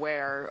wasn't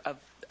aware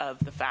of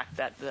the fact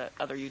that the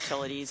other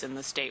utilities in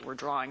the state were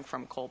drawing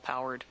from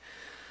coal-powered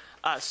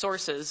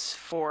sources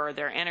for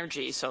their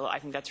energy. So I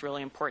think that's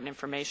really important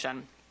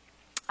information.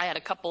 I had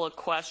a couple of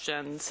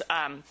questions.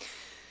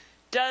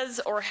 Does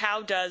or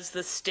how does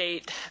the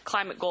state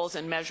climate goals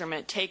and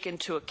measurement take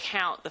into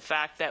account the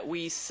fact that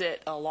we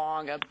sit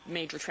along a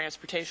major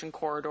transportation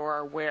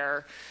corridor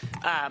where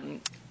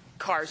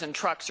cars and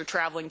trucks are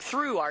traveling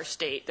through our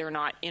state, they're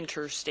not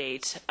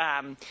interstate?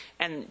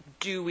 And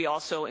do we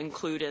also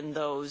include in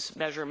those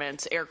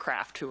measurements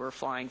aircraft who are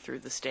flying through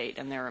the state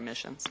and their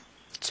emissions?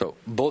 So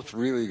both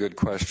really good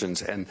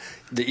questions, and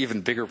the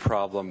even bigger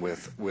problem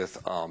with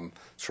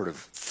sort of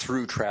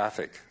through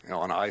traffic,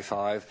 on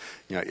I-5,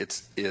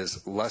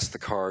 is less the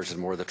cars and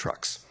more the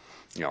trucks,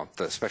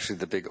 especially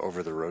the big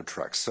over-the-road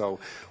trucks. So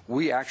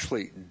we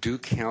actually do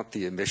count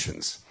the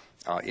emissions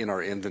in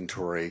our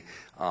inventory.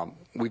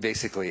 We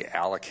basically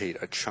allocate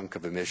a chunk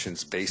of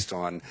emissions based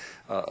on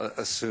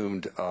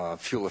assumed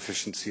fuel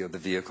efficiency of the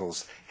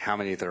vehicles, how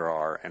many there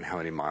are, and how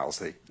many miles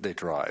they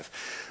drive.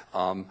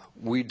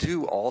 We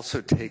do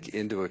also take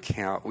into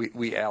account,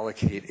 we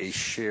allocate a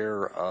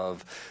share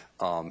of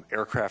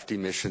aircraft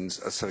emissions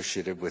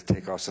associated with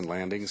takeoffs and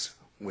landings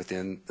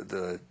within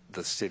the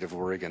state of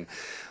Oregon.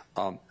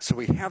 So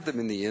we have them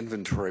in the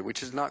inventory,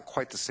 which is not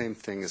quite the same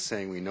thing as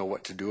saying we know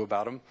what to do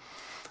about them.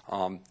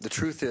 The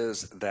truth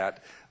is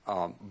that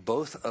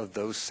both of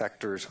those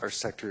sectors are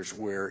sectors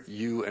where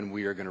you and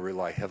we are going to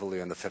rely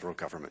heavily on the federal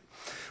government.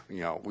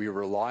 We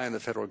rely on the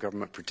federal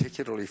government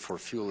particularly for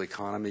fuel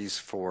economies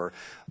for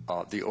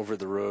the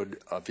over-the-road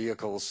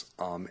vehicles,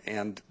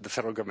 and the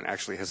federal government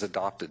actually has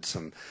adopted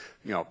some,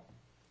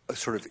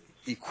 sort of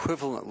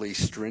equivalently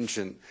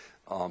stringent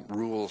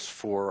rules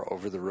for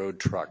over-the-road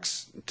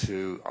trucks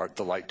to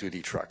the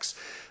light-duty trucks.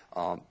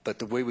 But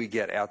the way we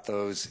get at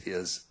those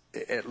is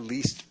at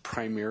least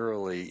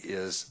primarily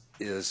is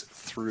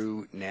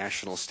through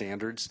national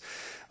standards.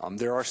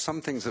 There are some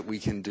things that we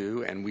can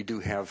do, and we do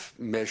have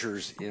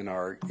measures in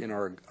our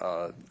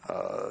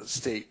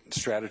state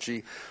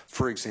strategy.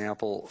 For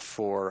example,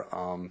 for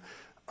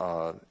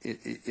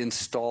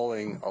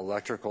installing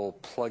electrical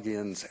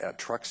plug-ins at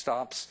truck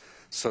stops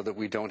so that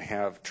we don't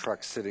have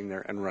trucks sitting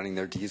there and running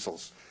their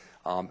diesels.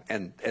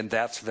 And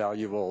that's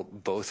valuable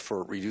both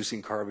for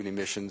reducing carbon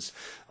emissions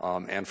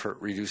and for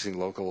reducing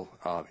local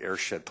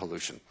airshed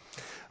pollution.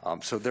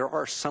 So there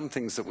are some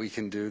things that we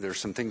can do. There's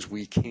some things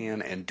we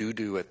can and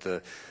do at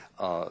the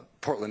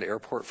Portland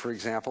Airport, for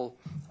example,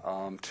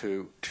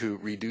 to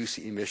reduce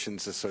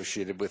emissions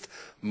associated with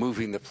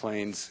moving the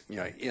planes,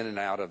 in and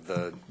out of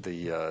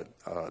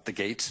the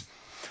gates,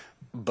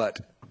 but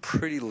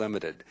pretty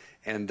limited.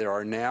 And there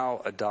are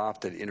now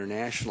adopted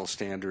international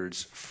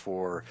standards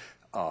for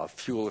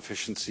fuel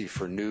efficiency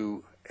for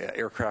new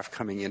aircraft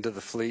coming into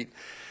the fleet.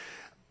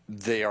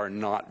 They are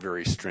not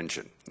very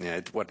stringent.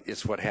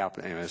 It's what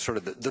happened. Sort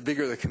of the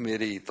bigger the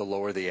committee, the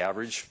lower the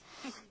average,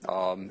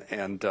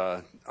 and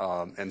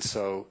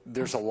so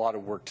there's a lot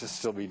of work to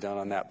still be done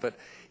on that. But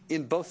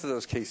in both of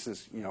those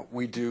cases,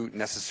 we do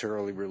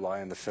necessarily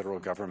rely on the federal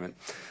government.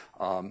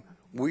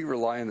 We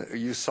rely on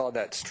you saw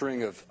that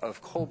string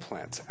of coal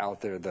plants out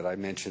there that I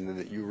mentioned and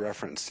that you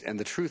referenced. And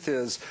the truth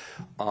is,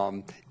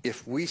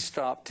 if we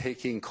stop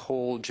taking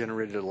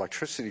coal-generated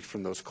electricity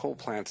from those coal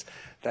plants,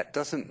 that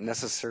doesn't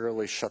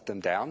necessarily shut them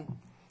down.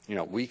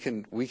 We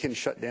can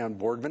shut down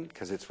Boardman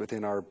because it's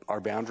within our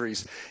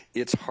boundaries.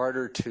 It's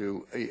harder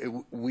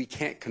we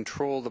can't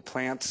control the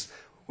plants.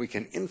 We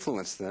can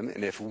influence them,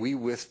 and if we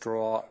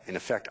withdraw, in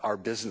effect, our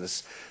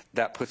business,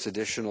 that puts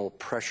additional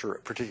pressure,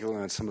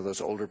 particularly on some of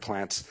those older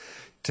plants,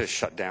 to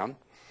shut down.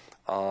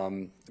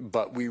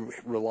 But we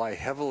rely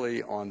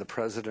heavily on the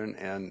President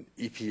and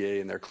EPA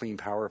and their Clean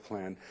Power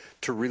Plan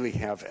to really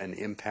have an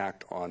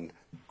impact on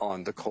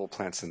the coal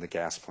plants and the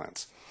gas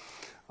plants.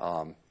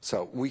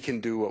 So we can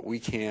do what we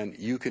can,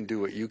 you can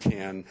do what you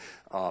can,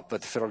 but the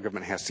federal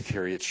government has to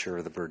carry its share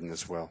of the burden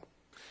as well.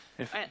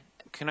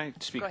 Can I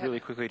speak really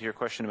quickly to your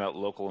question about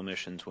local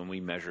emissions? When we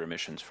measure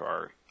emissions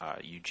for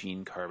our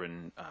Eugene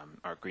carbon,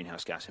 our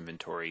greenhouse gas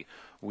inventory,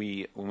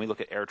 when we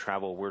look at air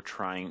travel, we're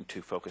trying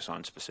to focus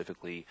on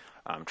specifically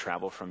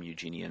travel from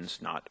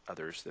Eugenians, not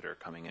others that are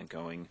coming and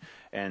going.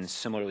 And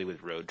similarly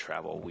with road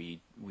travel, we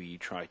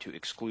try to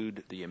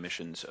exclude the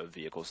emissions of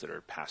vehicles that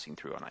are passing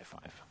through on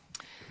I-5.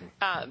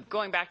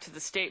 Going back to the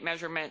state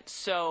measurement,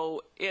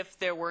 so if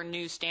there were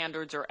new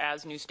standards or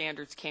as new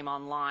standards came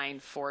online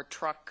for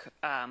truck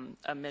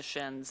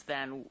emissions,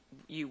 then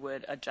you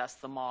would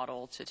adjust the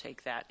model to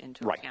take that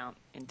into account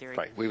in theory.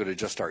 Right. We would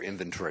adjust our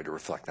inventory to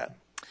reflect that.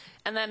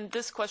 And then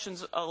this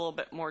question's a little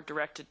bit more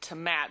directed to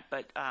Matt,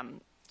 but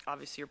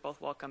obviously you're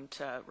both welcome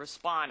to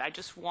respond. I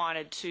just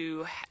wanted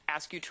to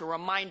ask you to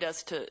remind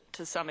us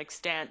to some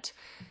extent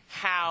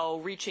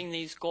how reaching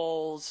these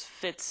goals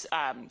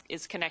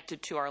is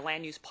connected to our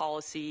land use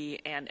policy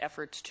and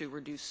efforts to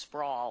reduce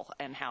sprawl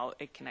and how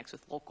it connects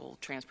with local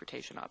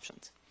transportation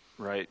options.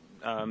 Right.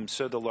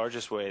 So the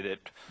largest way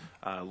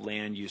that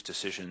land use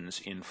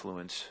decisions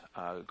influence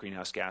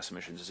greenhouse gas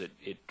emissions is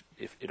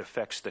it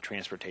affects the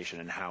transportation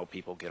and how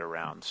people get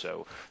around.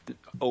 So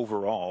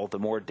overall, the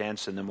more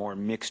dense and the more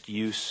mixed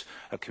use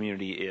a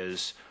community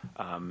is,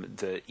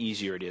 the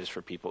easier it is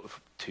for people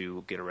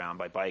to get around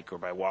by bike or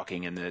by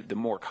walking, and the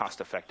more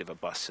cost-effective a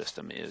bus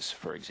system is,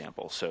 for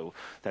example. So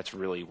that's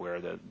really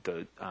where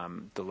the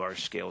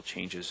large-scale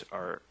changes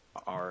are.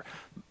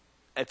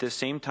 At the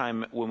same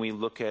time, when we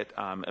look at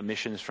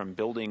emissions from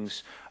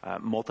buildings,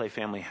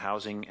 multifamily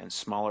housing and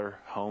smaller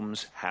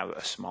homes have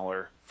a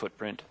smaller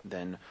footprint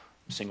than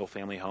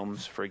single-family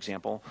homes, for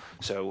example.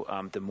 So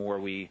the more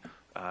we,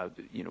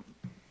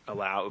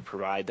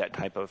 provide that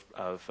type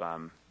of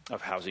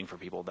housing for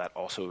people, that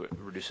also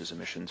reduces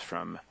emissions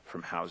from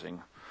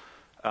housing.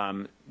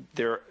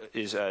 There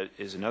is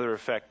another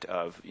effect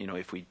of,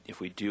 if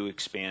we do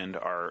expand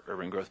our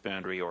urban growth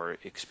boundary or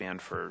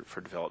expand for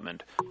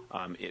development,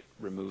 it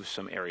removes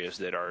some areas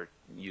that are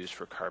used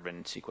for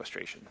carbon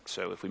sequestration.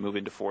 So if we move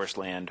into forest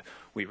land,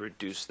 we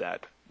reduce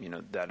that,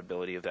 that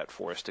ability of that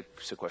forest to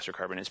sequester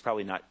carbon. It's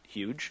probably not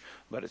huge,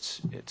 but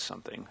it's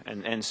something.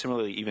 And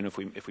similarly, even if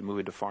we move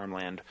into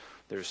farmland,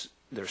 there's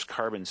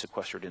carbon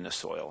sequestered in the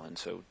soil, and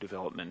so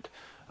development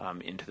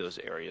into those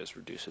areas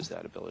reduces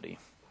that ability.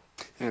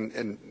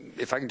 And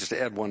if I can just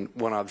add one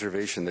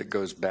observation that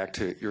goes back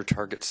to your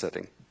target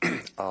setting.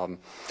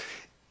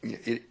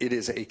 It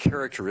is a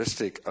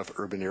characteristic of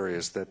urban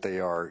areas that they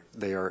are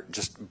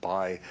just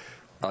by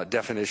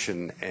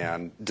definition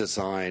and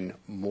design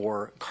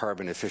more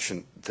carbon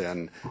efficient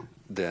than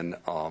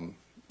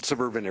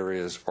suburban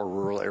areas or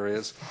rural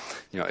areas.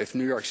 If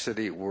New York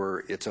City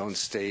were its own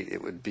state,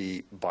 it would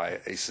be by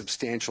a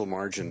substantial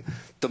margin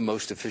the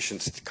most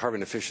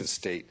carbon efficient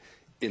state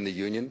in the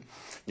Union.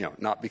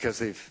 Not because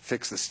they've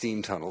fixed the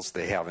steam tunnels,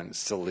 they haven't, it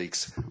still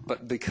leaks,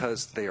 but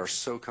because they are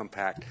so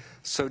compact,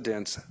 so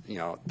dense.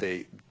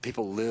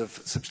 People live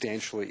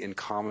substantially in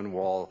common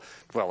wall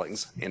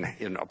dwellings,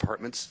 in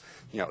apartments,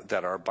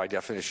 that are by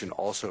definition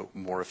also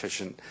more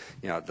efficient.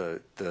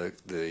 The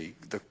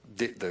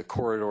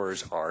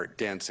corridors are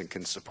dense and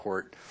can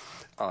support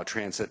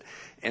transit.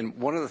 And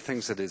one of the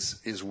things that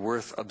is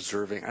worth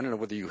observing, I don't know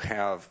whether you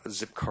have a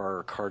Zipcar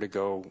or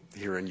Car2Go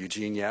here in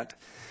Eugene yet.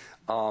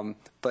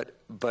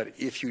 But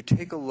if you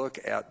take a look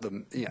at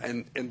them,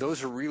 and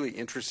those are really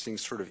interesting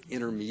sort of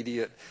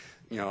intermediate,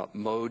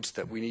 modes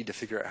that we need to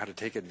figure out how to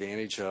take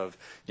advantage of,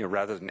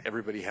 rather than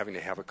everybody having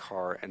to have a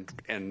car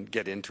and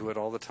get into it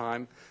all the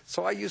time.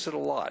 So I use it a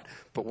lot.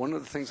 But one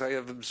of the things I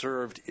have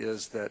observed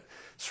is that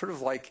sort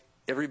of like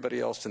everybody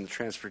else in the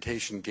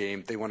transportation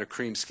game, they want to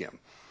cream skim.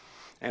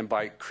 And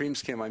by cream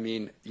skim, I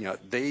mean,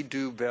 they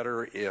do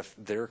better if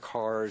their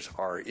cars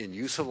are in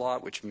use a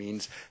lot, which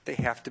means they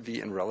have to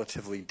be in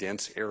relatively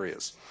dense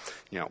areas.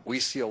 We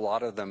see a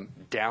lot of them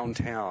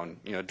downtown,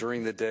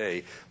 during the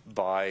day.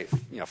 By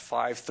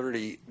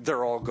 5:30,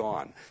 they're all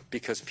gone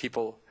because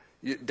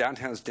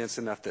downtown is dense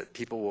enough that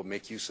people will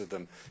make use of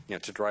them,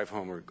 to drive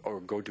home or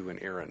go do an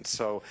errand.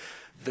 So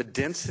the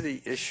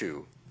density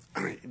issue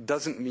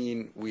doesn't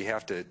mean we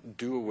have to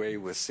do away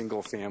with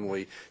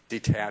single-family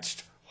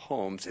detached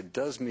homes. It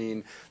does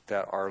mean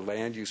that our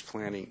land use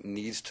planning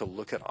needs to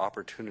look at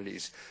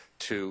opportunities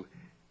to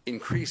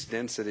increase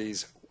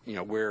densities,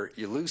 where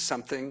you lose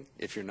something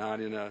if you're not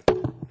in a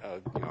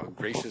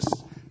gracious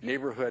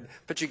neighborhood,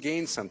 but you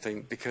gain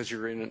something because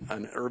you're in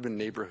an urban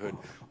neighborhood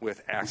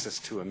with access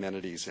to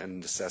amenities and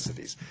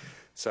necessities.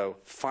 So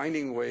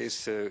finding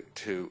ways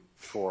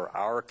for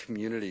our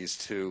communities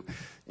to,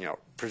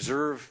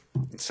 preserve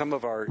some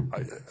of our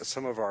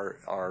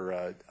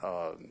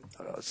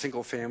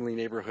single-family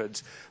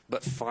neighborhoods,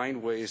 but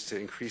find ways to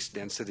increase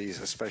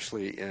densities,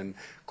 especially in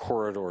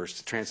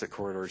corridors, transit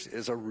corridors,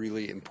 is a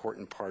really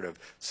important part of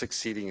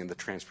succeeding in the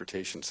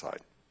transportation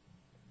side.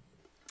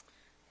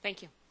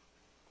 Thank you.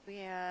 We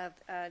have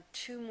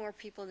 2 more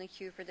people in the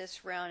queue for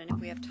this round, and if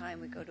we have time,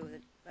 we go to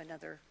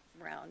another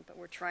round. But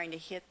we're trying to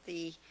hit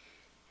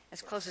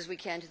as close as we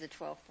can to the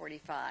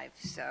 12:45.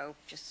 So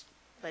just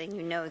letting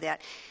you know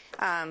that.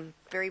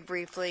 Very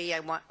briefly,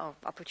 I'll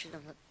put you in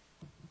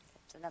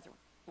another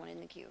one in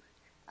the queue.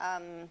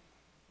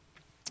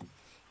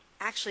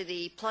 Actually,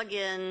 the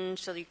plug-in,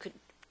 so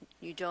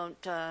you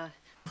don't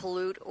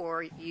pollute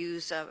or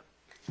use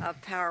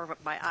power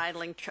by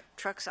idling,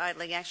 trucks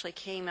idling, actually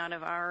came out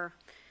of our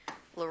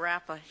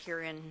LaRapa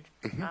here in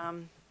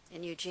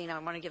Eugene. I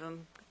want to give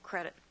them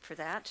credit for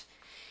that.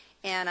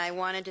 And I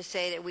wanted to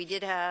say that we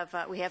have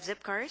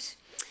Zipcars.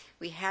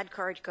 We had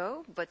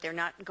Car2Go, but they're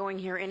not going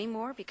here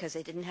anymore because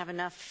they didn't have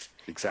enough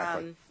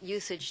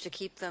usage to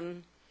keep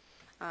them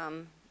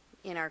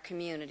in our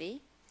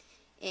community.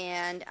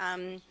 And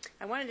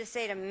I wanted to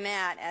say to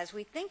Matt, as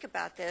we think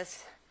about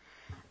this,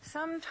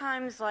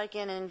 sometimes like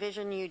in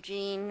Envision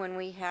Eugene, when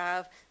we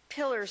have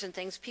pillars and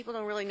things, people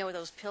don't really know what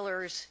those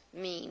pillars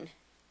mean.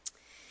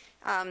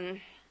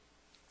 And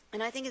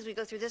I think as we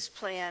go through this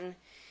plan,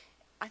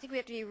 I think we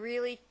have to be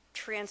really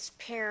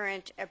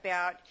transparent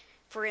about,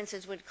 for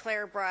instance, when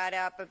Claire brought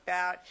up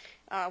about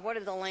what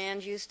are the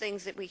land use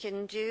things that we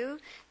can do,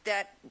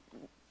 that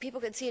people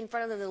could see in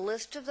front of them the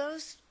list of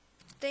those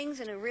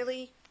things in a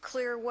really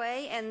clear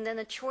way, and then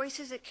the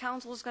choices that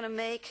council is going to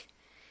make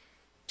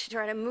to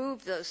try to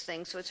move those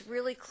things. So it's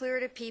really clear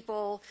to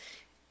people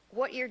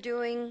what you're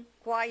doing,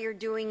 why you're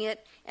doing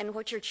it, and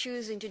what you're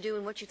choosing to do,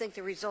 and what you think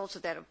the results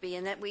of that will be,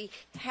 and that we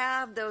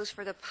have those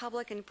for the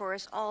public and for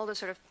us all to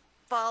sort of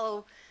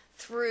follow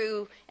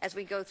through as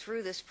we go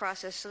through this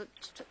process,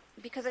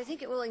 because I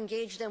think it will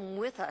engage them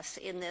with us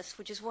in this,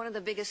 which is one of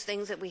the biggest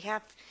things that we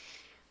have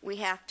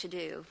to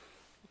do.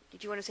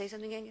 Did you want to say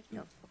something, Angus?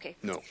 No. Okay.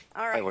 No.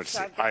 All right.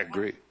 I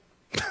agree.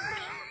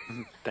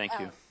 Thank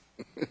you.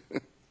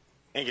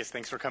 Angus,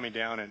 thanks for coming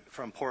down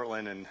from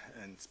Portland and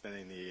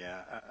spending the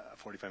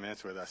 45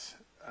 minutes with us.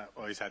 I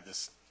always had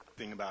this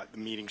thing about the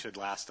meeting should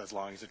last as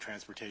long as the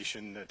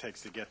transportation that it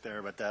takes to get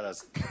there, but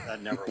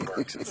that never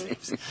works, it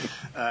seems.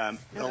 The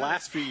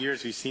last few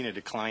years, we've seen a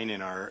decline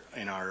in our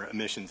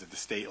emissions at the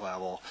state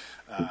level,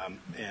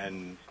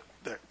 and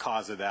the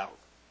cause of that,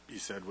 you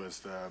said, was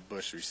the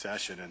Bush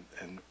recession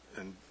and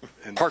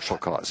Partial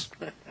cause.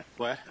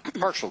 what?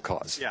 Partial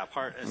cause. Yeah,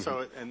 but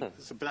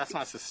that's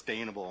not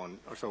sustainable. And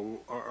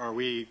so, are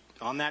we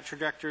on that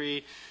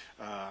trajectory?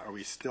 Are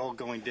we still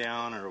going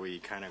down? Or are we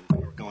kind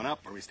of going up?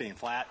 Are we staying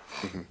flat?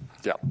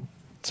 Yeah.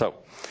 So,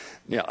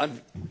 yeah,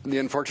 the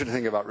unfortunate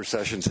thing about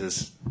recessions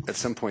is at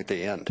some point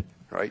they end,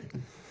 right?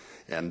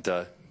 And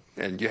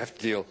you have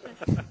to deal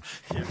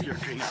If you're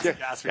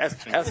greenhouse gas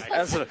reduction,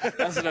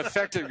 as an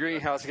effective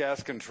greenhouse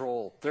gas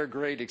control. They're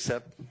great,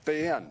 except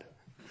they end.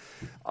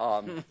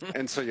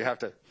 And so you have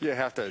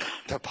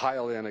to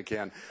pile in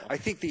again. I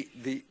think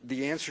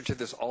the answer to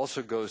this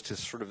also goes to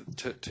sort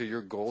of to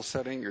your goal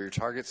setting or your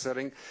target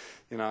setting.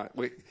 You know,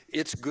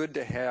 it's good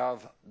to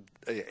have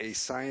a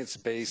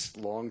science-based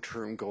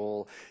long-term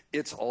goal.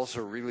 It's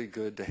also really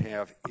good to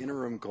have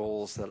interim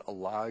goals that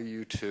allow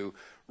you to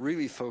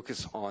really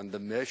focus on the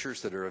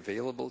measures that are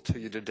available to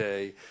you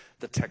today,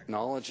 the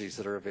technologies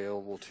that are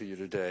available to you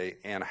today,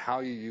 and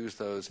how you use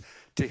those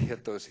to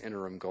hit those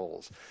interim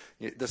goals.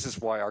 This is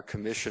why our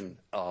commission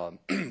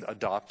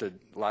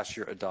last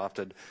year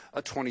adopted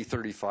a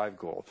 2035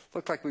 goal.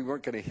 Looked like we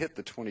weren't going to hit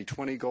the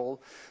 2020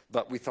 goal,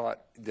 but we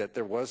thought that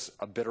there was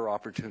a better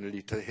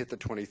opportunity to hit the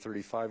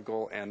 2035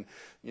 goal. And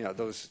you know,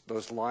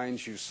 those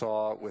lines you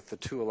saw with the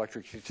 2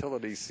 electric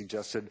utilities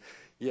suggested,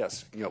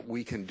 yes, you know,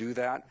 we can do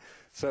that.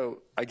 So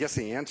I guess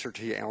the answer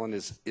to you, Alan,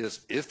 is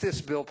if this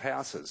bill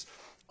passes,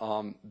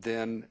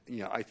 then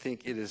you know, I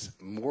think it is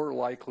more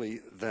likely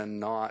than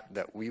not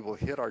that we will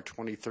hit our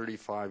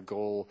 2035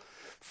 goal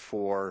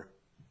for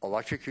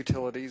electric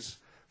utilities,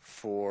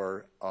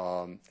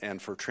 and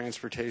for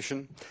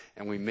transportation,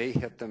 and we may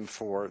hit them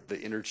for the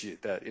energy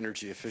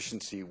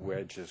efficiency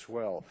wedge as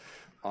well.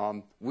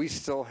 We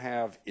still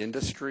have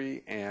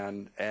industry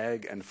and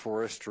ag and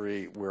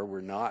forestry where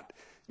we're not,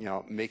 you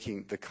know,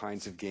 making the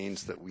kinds of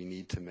gains that we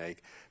need to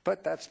make.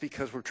 But that's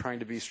because we're trying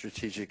to be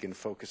strategic in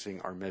focusing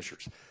our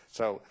measures.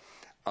 So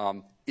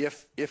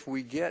if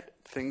we get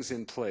things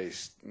in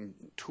place,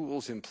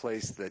 tools in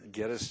place that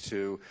get us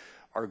to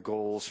our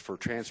goals for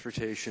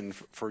transportation,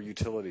 for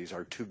utilities,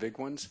 our 2 big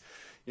ones,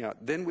 you know,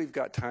 then we've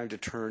got time to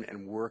turn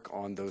and work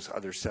on those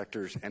other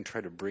sectors and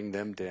try to bring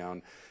them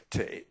down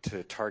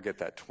to target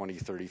that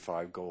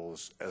 2035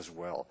 goals as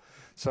well.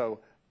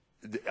 So,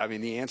 I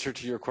mean, the answer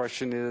to your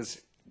question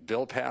is,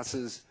 bill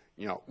passes,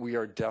 you know, we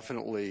are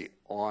definitely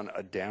on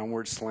a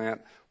downward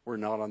slant. We're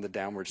not on the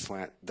downward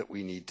slant that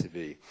we need to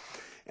be.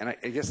 And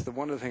I guess the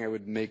one other thing I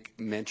would make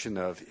mention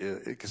of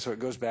is, so it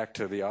goes back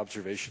to the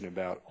observation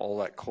about all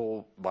that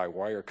coal by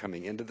wire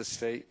coming into the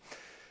state.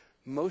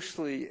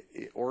 Mostly,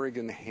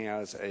 Oregon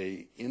has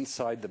a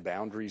inside the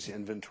boundaries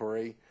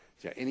inventory.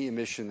 Yeah, any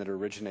emission that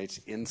originates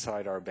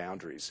inside our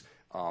boundaries,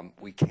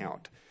 we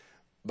count.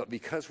 But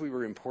because we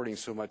were importing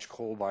so much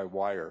coal by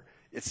wire,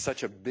 it's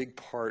such a big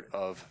part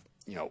of,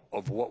 you know,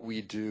 of what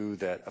we do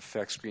that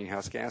affects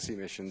greenhouse gas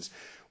emissions,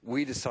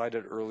 we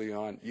decided early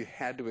on you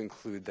had to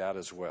include that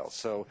as well.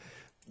 So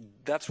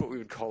that's what we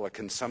would call a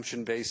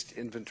consumption-based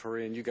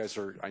inventory, and you guys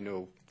are, I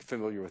know,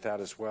 familiar with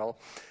that as well.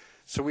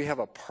 So we have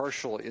a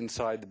partial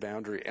inside the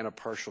boundary and a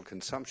partial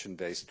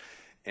consumption-based.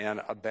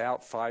 And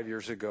about 5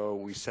 years ago,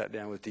 we sat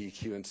down with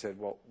DEQ and said,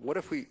 well, what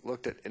if we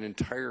looked at an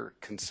entire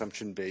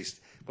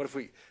consumption-based? What if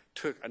we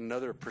took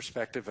another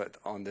perspective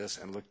on this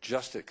and looked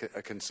just at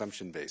a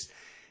consumption-based?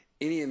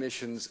 Any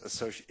emissions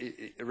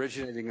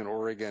originating in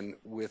Oregon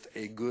with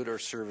a good or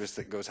service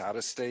that goes out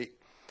of state,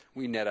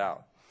 we net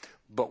out.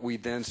 But we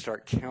then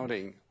start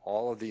counting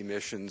all of the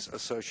emissions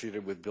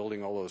associated with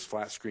building all those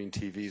flat screen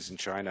TVs in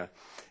China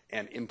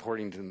and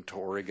importing them to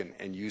Oregon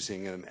and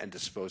using them and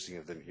disposing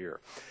of them here.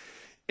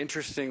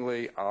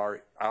 Interestingly,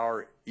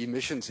 our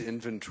emissions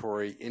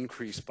inventory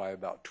increased by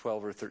about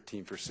 12 or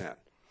 13%.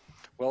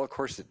 Well, of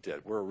course it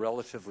did. We're a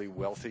relatively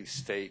wealthy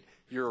state.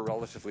 You're a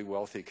relatively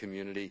wealthy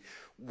community.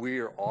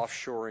 We're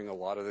offshoring a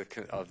lot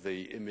of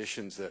the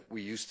emissions that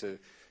we used to,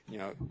 you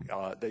know,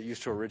 that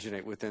used to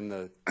originate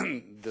within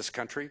this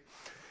country.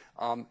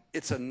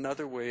 It's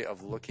another way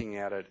of looking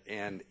at it,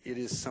 and it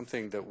is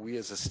something that we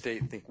as a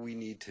state think we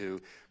need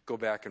to go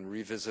back and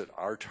revisit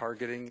our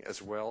targeting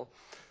as well.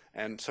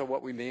 And so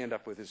what we may end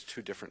up with is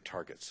 2 different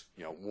targets.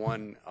 You know,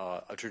 one,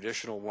 a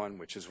traditional one,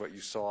 which is what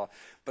you saw,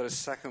 but a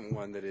second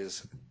one that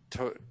is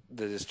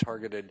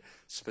targeted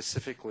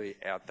specifically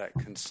at that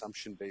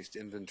consumption-based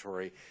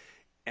inventory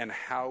and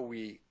how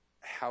we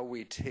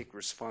take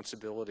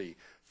responsibility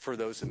for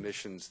those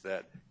emissions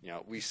that, you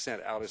know, we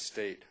sent out of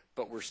state,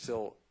 but we're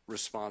still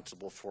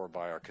responsible for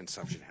by our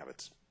consumption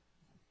habits.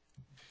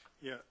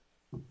 Yeah.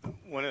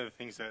 One of the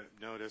things that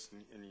I've noticed,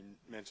 and you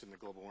mentioned the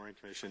Global Warming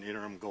Commission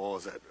interim goal,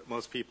 is that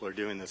most people are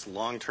doing this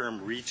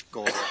long-term reach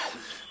goal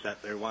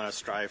that they want to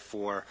strive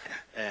for,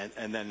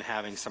 and then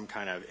having some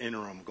kind of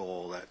interim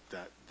goal that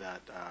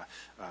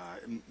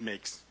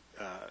makes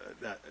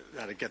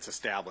that it gets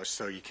established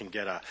so you can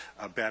get a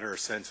better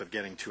sense of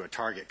getting to a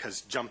target.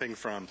 Because jumping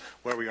from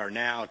where we are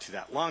now to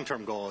that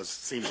long-term goal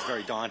seems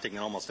very daunting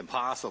and almost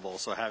impossible.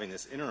 So having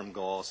this interim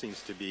goal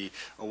seems to be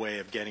a way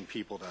of getting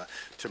people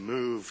to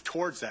move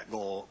towards that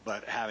goal,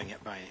 but having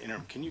it by an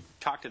interim. Can you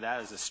talk to that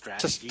as a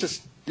strategy?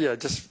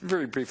 Just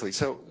very briefly.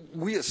 So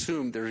we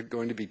assume there are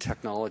going to be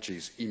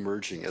technologies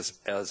emerging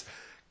as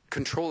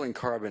controlling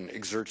carbon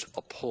exerts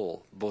a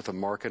pull, both a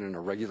market and a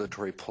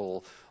regulatory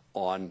pull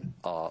on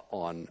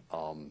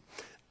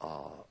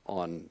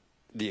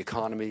the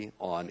economy,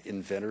 on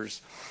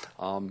inventors.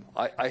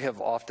 I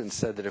have often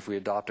said that if we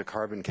adopt a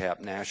carbon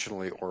cap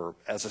nationally or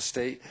as a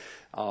state,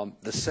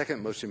 the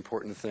second most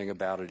important thing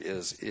about it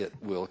is it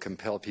will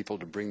compel people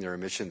to bring their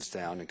emissions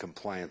down in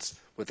compliance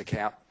with the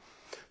cap.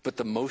 But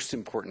the most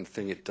important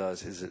thing it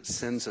does is it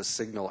sends a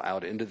signal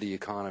out into the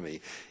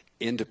economy,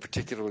 into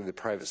particularly the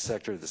private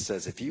sector, that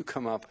says if you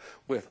come up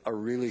with a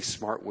really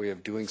smart way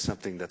of doing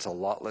something that's a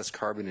lot less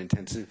carbon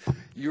intensive,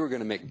 you're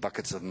going to make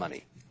buckets of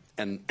money.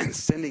 And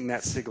sending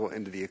that signal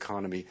into the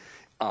economy,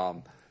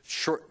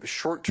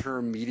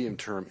 short-term,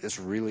 medium-term, is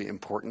really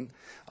important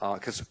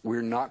because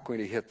we're not going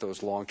to hit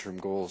those long-term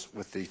goals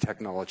with the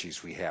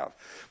technologies we have.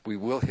 We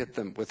will hit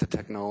them with the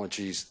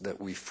technologies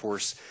that we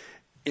force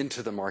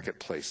into the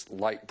marketplace,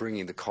 like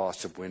bringing the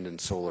cost of wind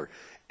and solar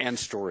and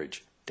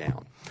storage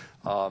down.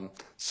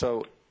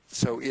 So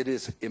it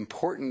is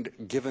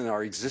important, given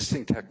our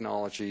existing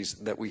technologies,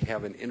 that we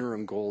have an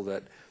interim goal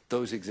that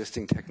those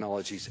existing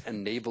technologies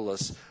enable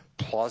us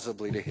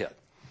plausibly to hit.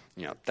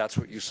 You know, that's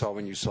what you saw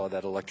when you saw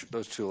that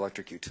those two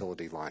electric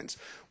utility lines.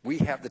 We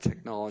have the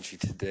technology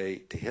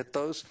today to hit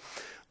those.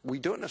 We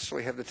don't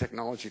necessarily have the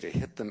technology to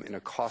hit them in a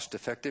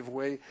cost-effective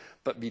way,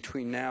 but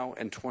between now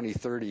and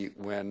 2030,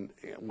 when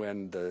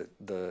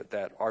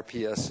that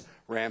RPS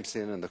ramps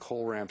in and the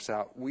coal ramps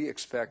out, we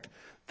expect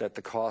that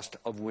the cost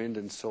of wind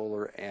and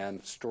solar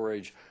and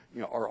storage,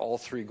 you know, are all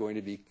three going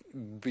to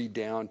be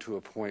down to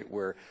a point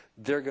where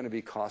they're going to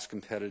be cost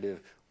competitive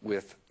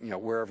with, you know,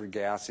 wherever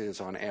gas is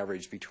on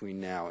average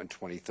between now and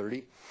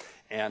 2030,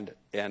 and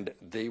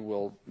they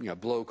will, you know,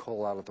 blow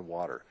coal out of the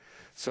water.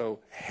 So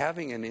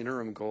having an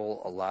interim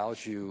goal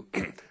allows you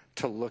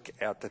to look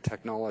at the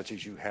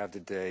technologies you have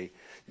today,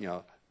 you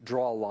know,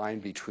 draw a line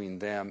between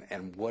them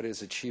and what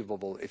is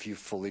achievable if you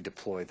fully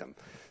deploy them.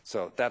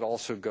 So that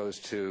also goes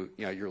to,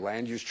 you know, your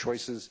land use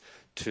choices,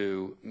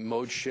 to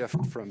mode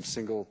shift from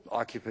single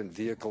occupant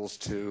vehicles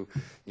to,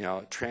 you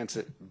know,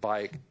 transit,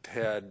 bike,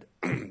 ped,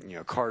 you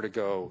know, car to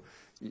go,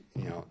 you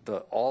know,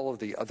 all of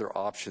the other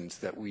options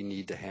that we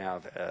need to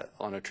have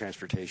on a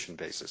transportation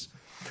basis.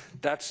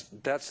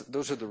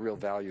 Those are the real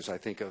values, I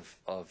think,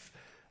 of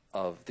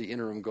the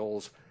interim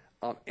goals.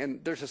 And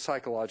there's a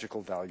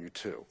psychological value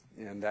too,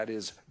 and that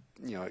is,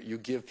 you know, you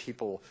give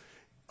people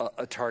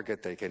a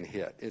target they can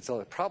hit. It's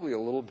probably a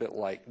little bit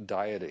like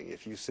dieting.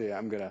 If you say,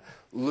 I'm going to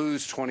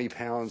lose 20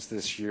 pounds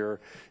this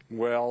year,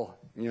 well,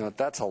 you know,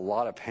 that's a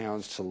lot of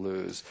pounds to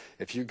lose.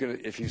 If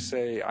you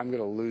say, I'm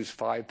going to lose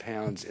 5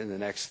 pounds in the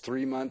next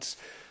 3 months,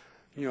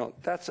 you know,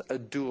 that's a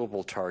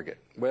doable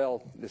target.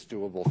 Well, it's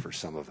doable for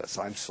some of us.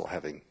 I'm still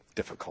having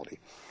difficulty.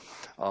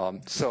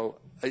 So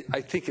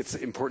I think it's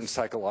important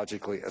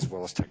psychologically as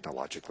well as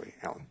technologically.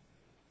 Alan?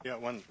 Yeah,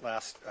 one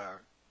last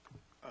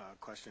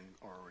question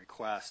or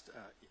request.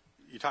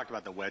 You talked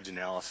about the wedge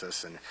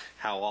analysis and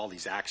how all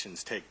these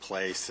actions take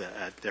place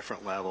at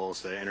different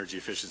levels, the energy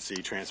efficiency,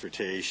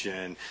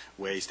 transportation,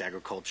 waste,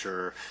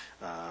 agriculture,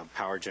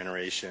 power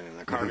generation, and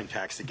the carbon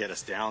tax to get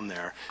us down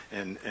there.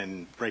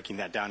 And breaking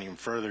that down even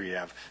further, you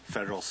have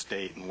federal,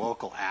 state, and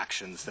local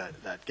actions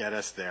that get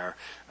us there.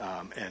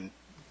 And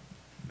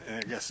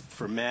I guess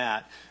for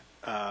Matt,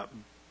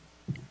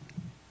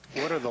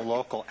 what are the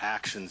local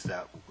actions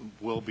that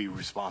will be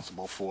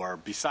responsible for,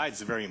 besides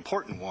the very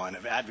important one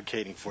of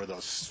advocating for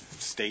those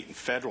state and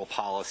federal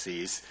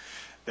policies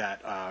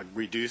that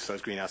reduce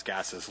those greenhouse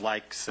gases,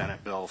 like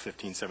Senate Bill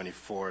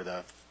 1574,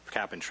 the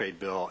Cap and Trade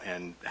Bill,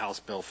 and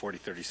House Bill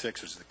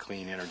 4036, which is the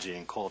Clean Energy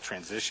and Coal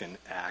Transition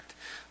Act,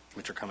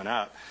 which are coming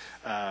up.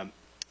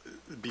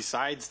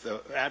 Besides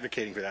the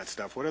advocating for that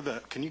stuff,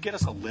 can you get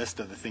us a list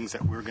of the things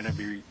that we're going to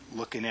be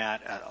looking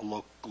at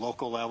a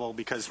local level?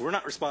 Because we're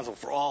not responsible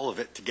for all of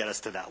it to get us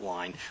to that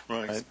line.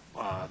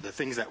 The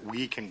things that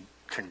we can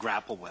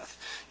grapple with,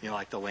 you know,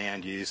 like the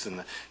land use and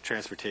the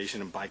transportation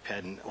and bike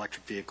ped and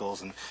electric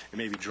vehicles, and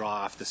maybe draw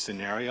off the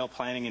scenario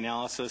planning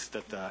analysis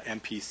that the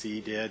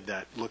MPC did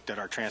that looked at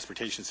our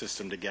transportation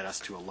system to get us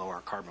to a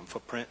lower carbon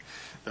footprint.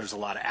 There's a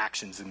lot of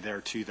actions in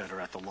there too that are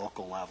at the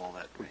local level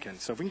that we can,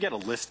 so if we can get a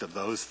list of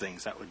those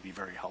things, that would be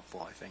very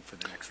helpful, I think, for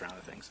the next round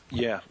of things.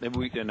 Yeah,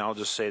 and I'll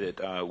just say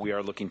that we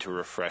are looking to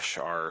refresh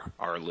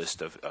our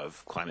list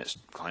of climate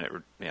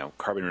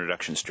carbon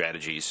reduction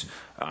strategies.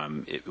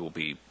 It will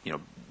be, you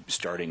know,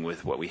 starting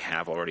with what we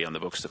have already on the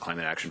books, the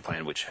Climate Action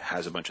Plan, which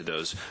has a bunch of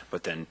those,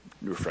 but then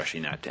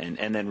refreshing that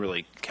and then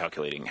really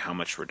calculating how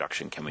much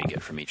reduction can we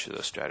get from each of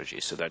those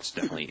strategies. So that's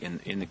definitely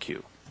in the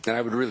queue. And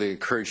I would really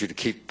encourage you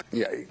to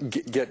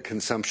get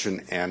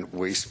consumption and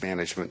waste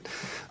management,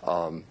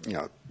 you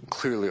know,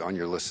 clearly on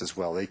your list as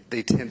well.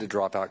 They tend to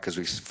drop out because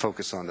we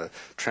focus on the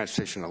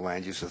transportation and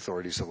land use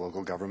authorities of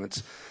local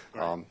governments.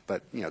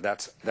 But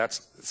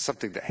that's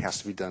something that has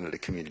to be done at a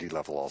community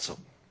level also.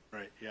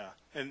 Right. Yeah.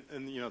 And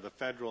the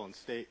federal and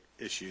state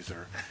issues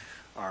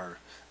are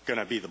going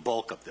to be the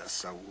bulk of this.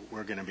 So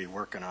we're going to be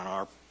working on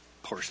our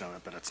portion of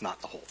it, but it's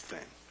not the whole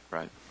thing.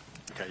 Right.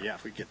 Okay. Yeah.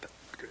 If we get that.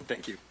 Good.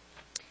 Thank you.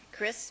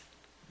 Chris?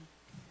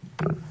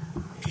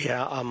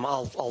 Yeah,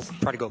 I'll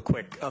try to go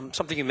quick.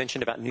 Something you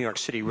mentioned about New York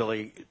City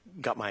really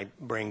got my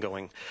brain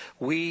going.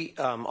 We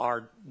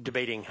are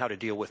debating how to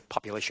deal with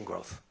population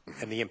growth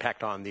and the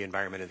impact on the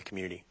environment and the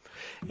community.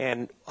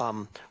 And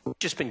we've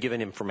just been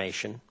given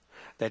information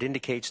that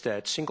indicates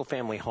that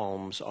single-family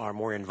homes are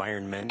more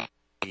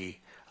environmentally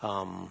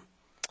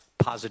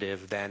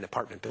positive than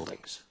apartment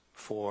buildings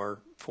for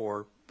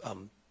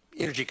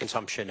energy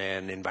consumption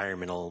and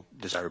environmental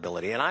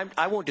desirability. And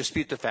I won't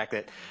dispute the fact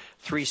that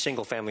 3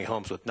 single-family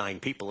homes with 9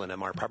 people in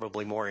them are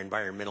probably more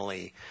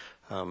environmentally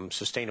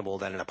sustainable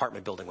than an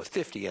apartment building with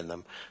 50 in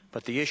them.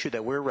 But the issue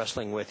that we're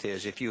wrestling with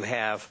is if you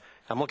have,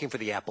 I'm looking for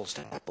the apples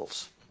to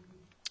apples.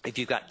 If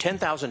you've got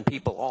 10,000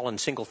 people all in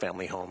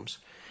single-family homes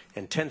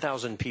and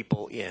 10,000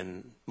 people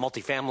in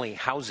multifamily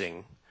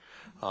housing,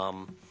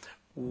 are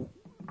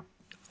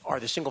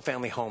the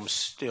single-family homes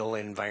still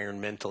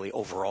environmentally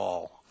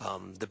overall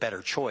the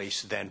better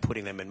choice than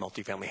putting them in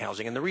multifamily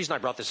housing? And the reason I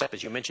brought this up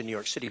is you mentioned New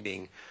York City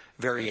being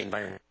very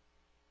environmental.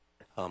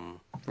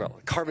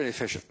 Carbon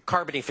efficient.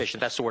 Carbon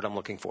efficient, that's the word I'm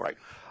looking for. Right.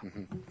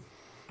 Mm-hmm.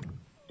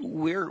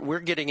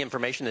 We're getting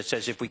information that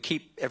says if we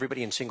keep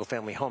everybody in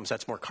single-family homes,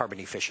 that's more carbon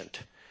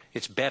efficient.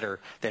 It's better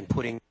than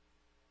putting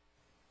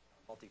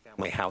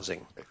multifamily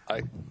housing.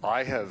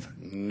 I have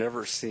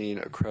never seen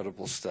a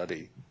credible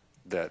study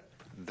that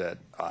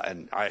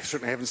and I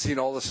certainly haven't seen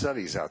all the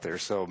studies out there,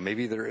 so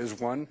maybe there is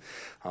one,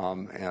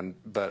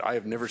 but I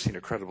have never seen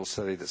a credible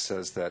study that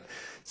says that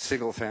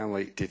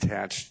single-family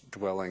detached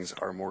dwellings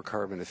are more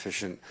carbon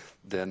efficient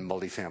than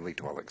multifamily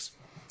dwellings.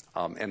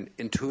 And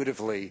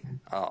intuitively,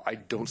 I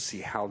don't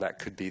see how that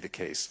could be the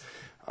case.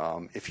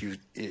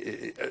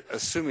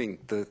 Assuming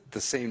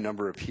the same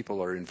number of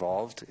people are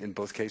involved in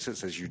both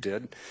cases as you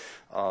did,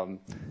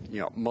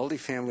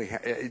 multifamily.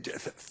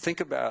 Think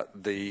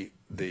about the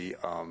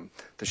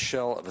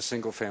shell of a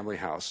single-family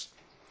house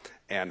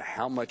and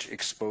how much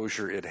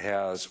exposure it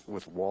has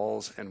with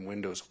walls and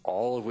windows,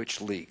 all of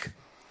which leak.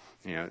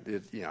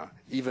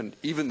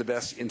 Even the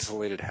best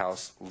insulated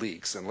house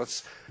leaks, and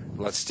let's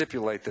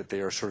stipulate that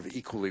they are sort of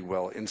equally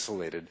well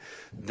insulated.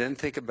 Then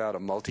think about a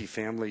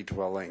multifamily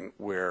dwelling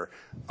where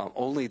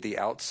only the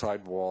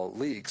outside wall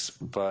leaks,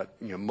 but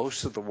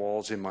most of the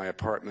walls in my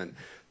apartment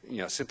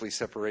simply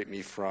separate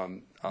me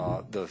from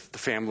the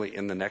family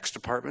in the next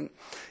apartment.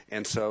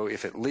 And so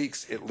if it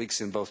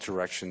leaks in both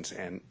directions,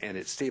 and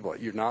it's stable.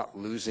 You're not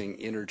losing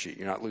energy.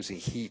 You're not losing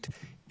heat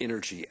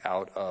energy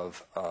out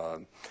of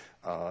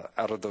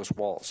those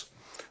walls.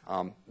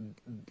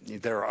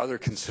 There are other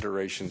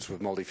considerations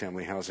with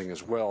multifamily housing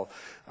as well,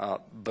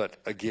 but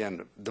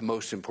again, the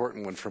most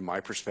important one from my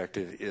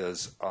perspective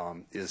is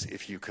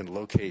if you can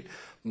locate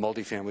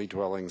multifamily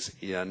dwellings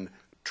in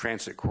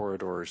transit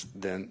corridors,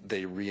 then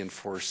they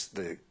reinforce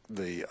the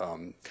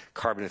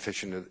carbon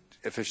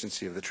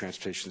efficiency of the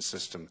transportation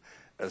system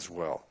as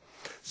well.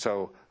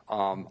 So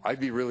I'd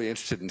be really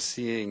interested in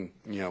seeing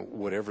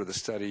whatever the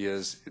study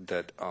is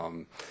that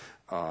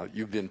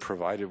you've been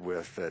provided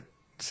with that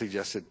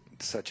suggested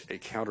such a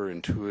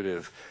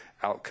counterintuitive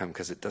outcome,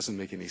 because it doesn't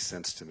make any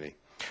sense to me.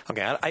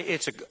 Okay,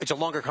 it's a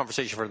longer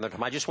conversation for another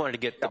time. I just wanted to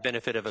get the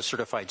benefit of a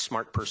certified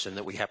smart person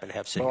that we happen to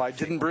have sitting. Well, I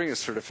didn't bring a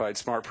certified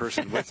smart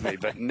person with me,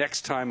 but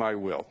next time I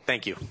will.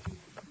 Thank you.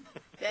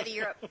 Betty,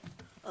 you're up.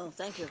 Oh,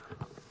 thank you.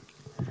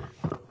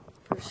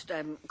 First,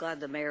 I'm glad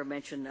the mayor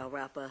mentioned El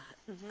Rapa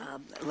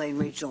Lane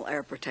Regional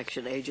Air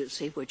Protection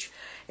Agency, which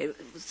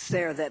it's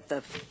there that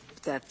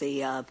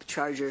the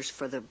chargers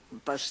for the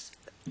bus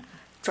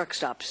truck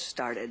stops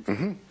started.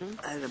 An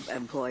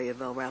employee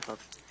of El Rapa.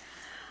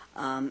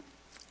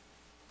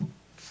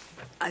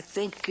 I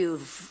think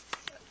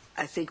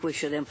we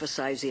should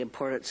emphasize the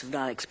importance of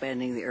not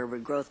expanding the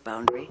urban growth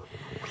boundary.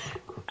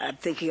 I'm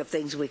thinking of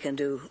things we can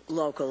do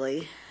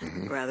locally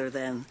rather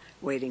than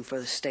waiting for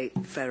the state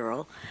and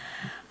federal.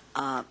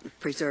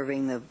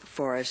 Preserving the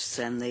forests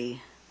and the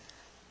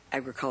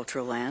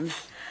agricultural land.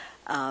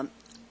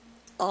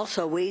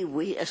 Also,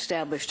 we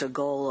established a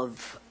goal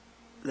of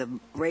the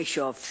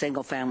ratio of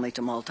single family to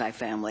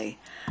multifamily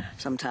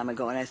some time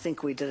ago, and I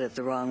think we did it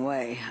the wrong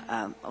way.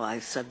 Well, I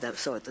said that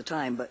so at the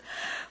time, but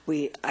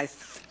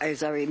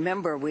as I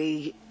remember,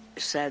 we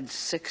said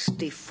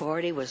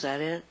 60-40. Was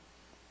that it?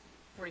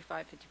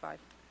 45-55.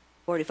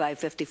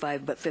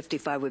 45-55, but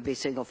 55 would be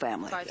single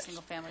family. 5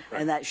 single family.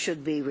 And that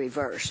should be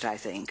reversed, I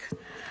think.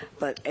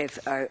 But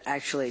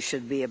actually it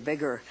should be a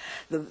bigger,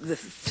 the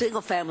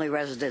single family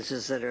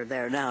residences that are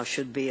there now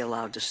should be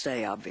allowed to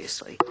stay,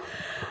 obviously.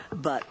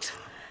 But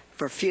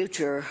for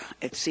future,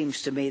 it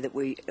seems to me that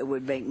it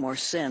would make more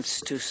sense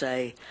to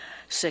say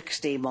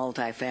 60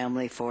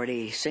 multifamily,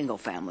 40 single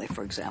family,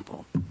 for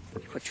example.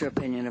 What's your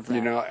opinion of that?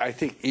 You know, I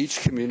think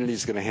each community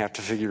is going to have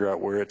to figure out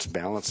where its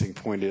balancing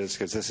point is,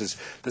 because this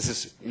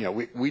is, you know,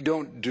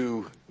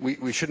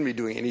 we shouldn't be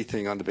doing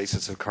anything on the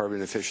basis of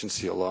carbon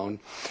efficiency alone.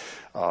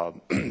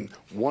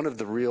 One of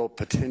the real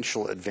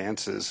potential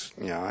advances,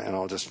 you know, and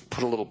I'll just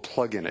put a little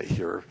plug in it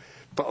here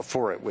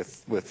for it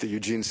with the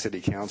Eugene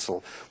City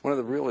Council, one of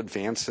the real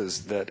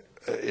advances that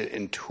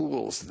in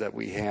tools that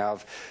we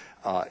have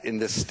in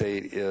this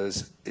state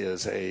is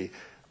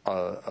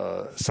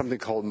something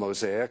called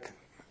Mosaic,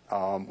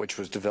 which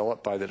was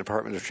developed by the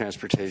Department of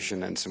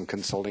Transportation and some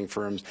consulting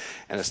firms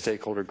and a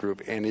stakeholder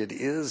group. And it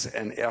is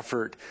an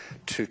effort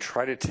to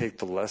try to take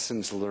the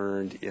lessons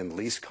learned in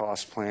least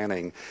cost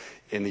planning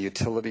in the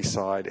utility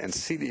side and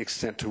see the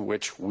extent to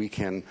which we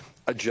can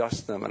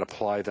adjust them and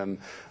apply them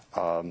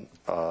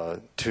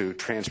to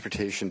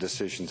transportation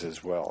decisions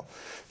as well.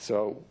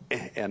 So,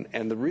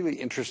 and the really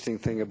interesting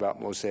thing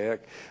about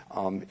Mosaic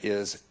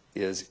is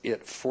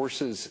it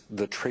forces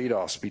the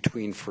trade-offs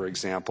between, for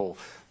example,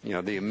 you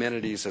know, the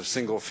amenities of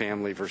single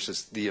family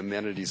versus the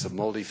amenities of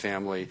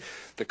multifamily,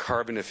 the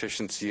carbon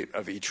efficiency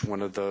of each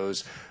one of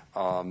those,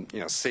 you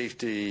know,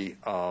 safety,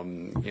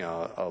 you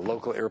know,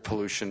 local air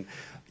pollution.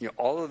 You know,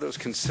 all of those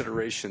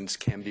considerations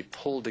can be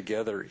pulled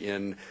together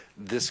in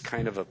this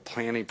kind of a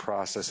planning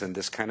process and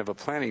this kind of a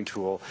planning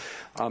tool,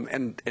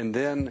 and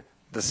then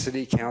the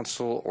city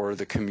council or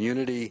the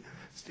community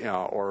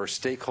or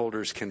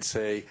stakeholders can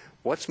say,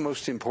 what's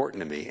most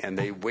important to me? And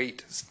they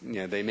weight, you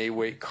know, they may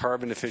weight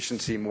carbon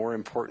efficiency more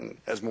important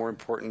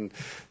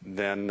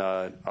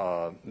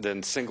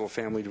than single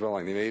family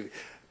dwelling.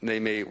 They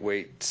may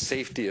weight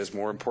safety as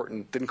more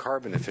important than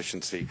carbon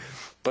efficiency,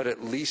 but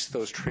at least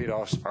those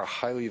trade-offs are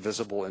highly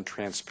visible and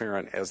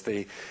transparent as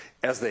they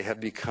have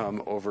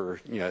become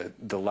over, you know,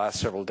 the last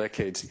several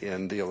decades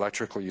in the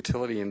electrical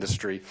utility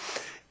industry.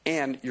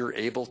 And you're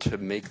able to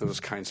make those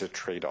kinds of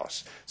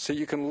trade-offs. So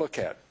you can look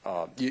at,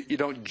 you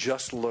don't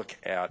just look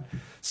at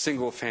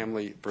single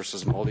family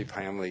versus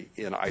multifamily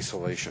in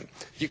isolation.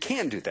 You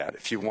can do that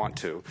if you want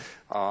to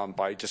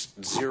by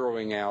just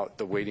zeroing out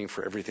the weighting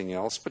for everything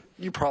else, but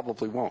you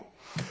probably won't.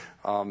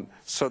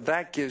 So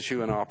that gives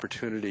you an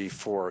opportunity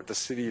for the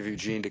city of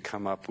Eugene to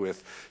come up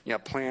with, you know, a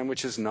plan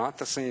which is not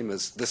the same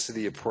as the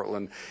city of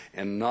Portland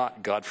and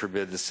not, God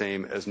forbid, the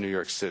same as New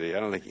York City. I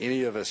don't think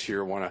any of us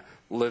here want to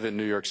live in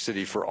New York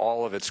City for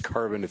all of its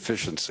carbon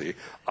efficiency.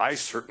 I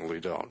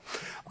certainly don't.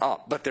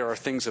 But there are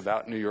things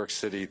about New York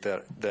City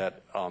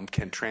that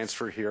can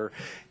transfer here,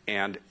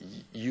 and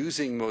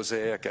using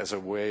Mosaic as a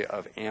way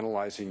of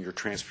analyzing your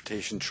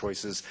transportation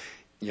choices,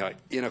 you know,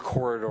 in a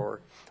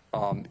corridor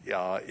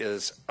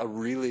is a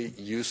really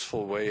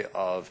useful way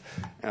of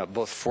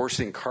both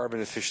forcing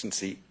carbon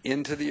efficiency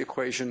into the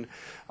equation,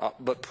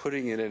 but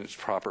putting it in its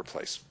proper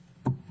place.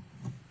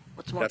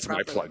 That's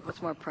my plug.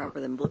 What's more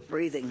proper than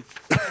breathing?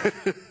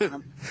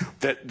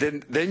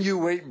 Then you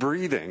weight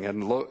breathing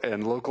and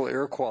local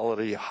air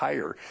quality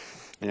higher.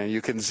 You know,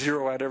 you can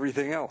zero out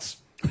everything else.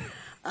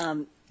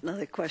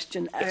 Another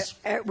question. Yes.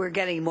 We're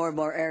getting more and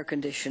more air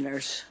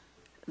conditioners.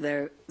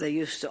 They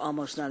used to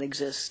almost not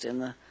exist in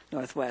the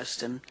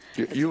Northwest. And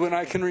you and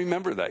I can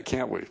remember that,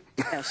 can't we?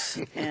 Yes.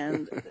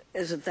 And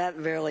isn't that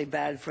really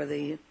bad for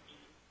the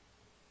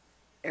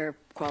air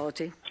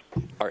quality?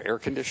 Our air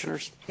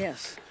conditioners?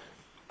 Yes.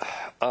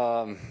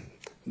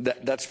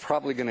 That's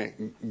probably going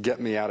to get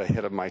me out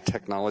ahead of my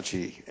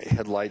technology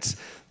headlights.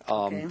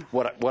 Okay.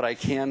 What I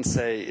can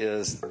say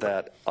is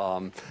that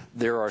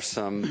there are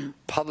some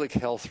public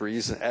health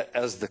reasons.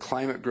 As the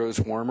climate grows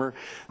warmer,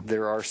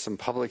 there are some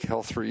public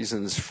health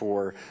reasons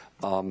for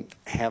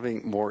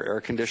having more air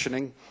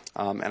conditioning,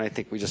 and I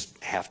think we just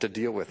have to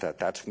deal with that.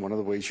 That's one of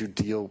the ways you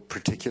deal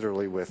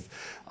particularly with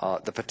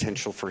the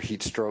potential for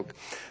heat stroke.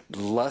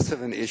 Less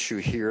of an issue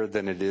here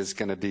than it is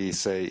going to be,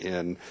 say,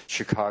 in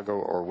Chicago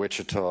or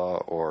Wichita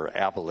or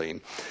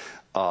Abilene.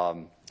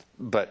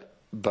 But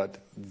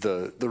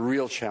the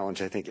real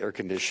challenge I think air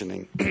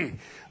conditioning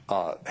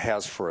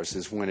has for us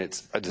is when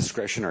it's a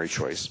discretionary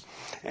choice.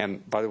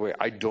 And by the way,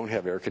 I don't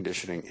have air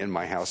conditioning in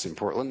my house in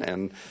Portland,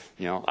 and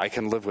you know, I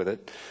can live with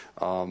it.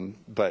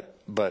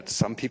 But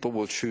some people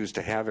will choose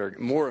to have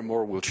more and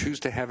more will choose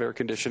to have air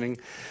conditioning.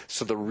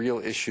 So the real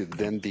issue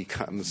then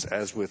becomes,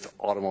 as with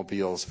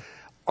automobiles,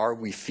 are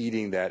we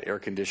feeding that air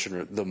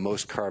conditioner the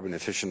most carbon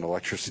efficient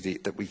electricity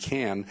that we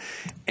can?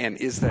 And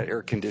is that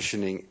air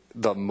conditioning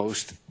the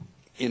most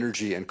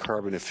energy and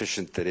carbon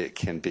efficient that it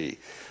can be?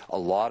 A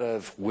lot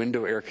of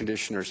window air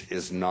conditioners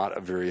is not a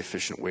very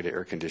efficient way to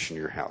air condition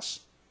your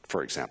house,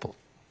 for example.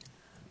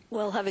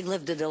 Well, having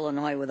lived in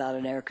Illinois without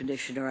an air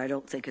conditioner, I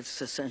don't think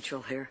it's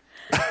essential here.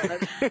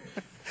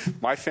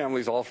 My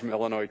family's all from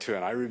Illinois, too,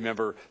 and I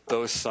remember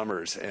those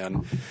summers,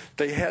 and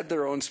they had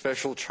their own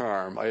special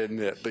charm, I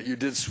admit, but you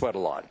did sweat a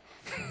lot.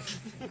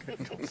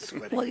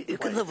 Well, you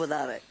can live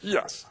without it.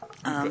 Yes.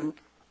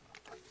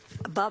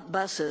 About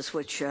buses,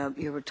 which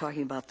you were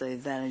talking about the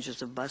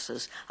advantages of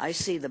buses, I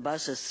see the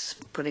buses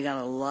putting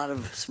out a lot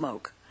of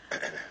smoke.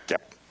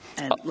 Yep.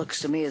 And it looks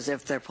to me as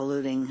if they're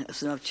polluting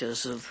as much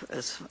as of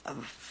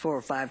 4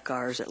 or 5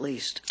 cars at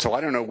least. So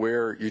I don't know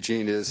where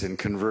Eugene is in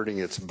converting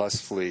its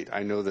bus fleet.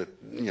 I know that,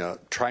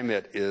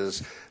 TriMet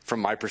is,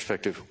 from my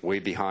perspective, way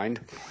behind.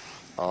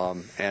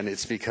 And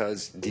it's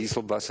because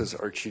diesel buses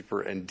are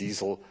cheaper and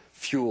diesel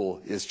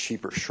fuel is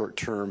cheaper short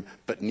term,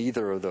 but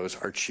neither of those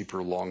are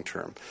cheaper long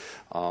term.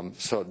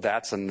 So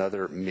that's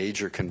another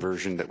major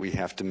conversion that we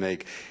have to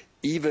make.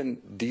 Even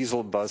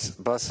diesel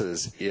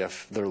buses,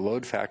 if their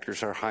load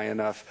factors are high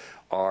enough,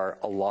 are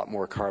a lot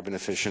more carbon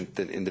efficient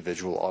than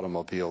individual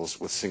automobiles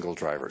with single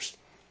drivers.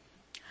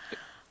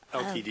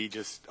 LTD,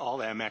 just all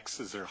the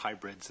MXs are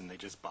hybrids, and they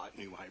just bought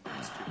new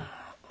hybrids too.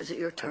 Is it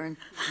your turn?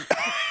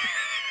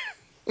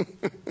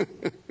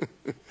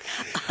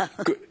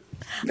 Good.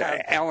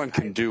 Alan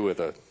can do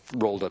with a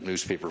rolled up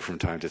newspaper from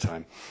time to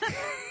time.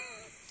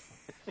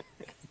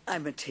 I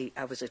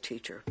was a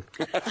teacher.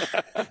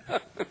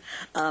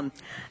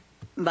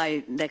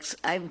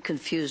 I'm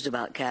confused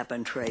about cap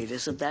and trade.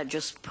 Isn't that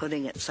just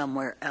putting it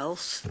somewhere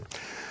else?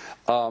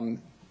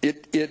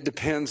 It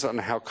depends on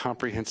how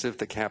comprehensive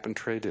the cap and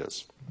trade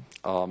is.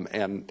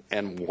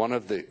 And one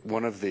of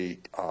the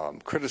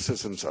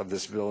criticisms of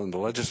this bill in the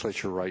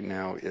legislature right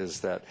now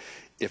is that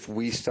if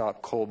we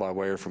stop coal by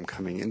wire from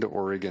coming into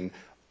Oregon,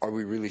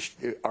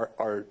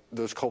 are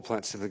those coal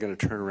plants simply going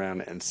to turn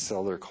around and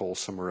sell their coal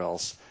somewhere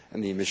else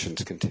and the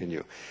emissions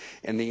continue?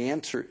 And the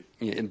answer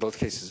in both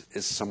cases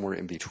is somewhere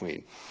in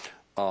between.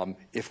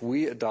 If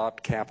we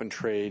adopt cap and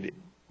trade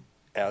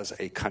as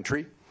a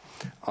country,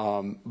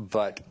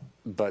 but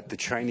the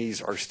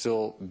Chinese are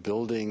still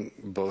building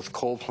both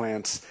coal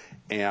plants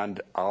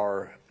and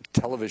our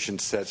television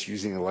sets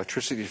using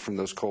electricity from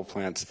those coal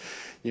plants,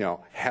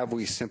 have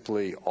we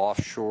simply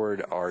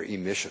offshored our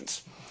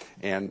emissions?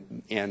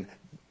 And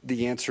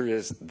the answer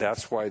is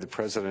that's why the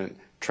president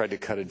tried to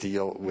cut a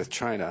deal with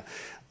China,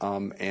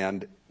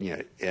 and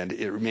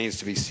it remains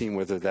to be seen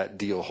whether that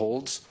deal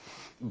holds.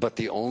 But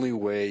the only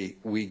way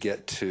we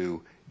get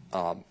to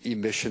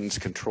emissions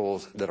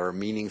controls that are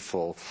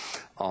meaningful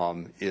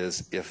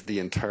is if the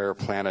entire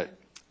planet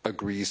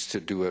agrees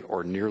to do it,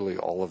 or nearly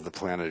all of the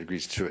planet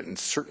agrees to it, and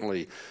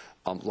certainly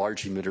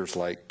large emitters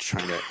like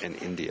China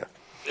and India.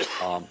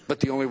 But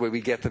the only way we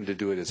get them to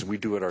do it is we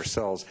do it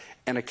ourselves.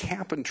 And a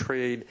cap and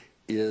trade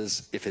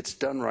is, if it's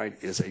done right,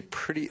 is a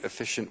pretty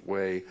efficient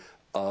way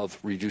of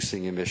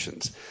reducing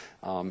emissions.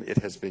 It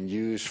has been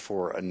used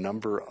for a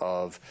number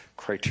of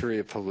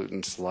criteria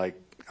pollutants like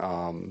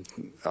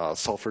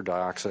sulfur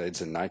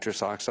dioxides and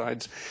nitrous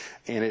oxides,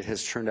 and it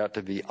has turned out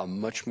to be a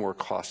much more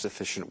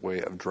cost-efficient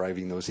way of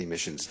driving those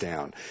emissions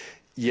down.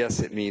 Yes,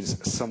 it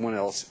means someone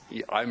else,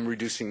 I'm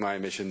reducing my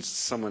emissions,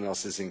 someone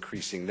else is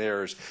increasing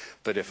theirs,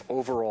 but if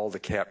overall the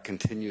cap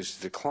continues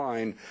to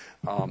decline,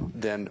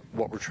 then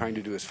what we're trying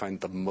to do is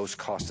find the most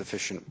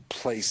cost-efficient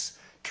place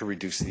to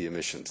reduce the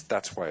emissions.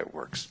 That's why it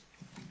works.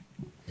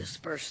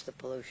 Disperse the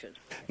pollution.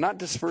 Not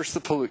disperse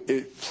the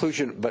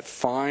pollution, but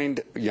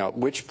find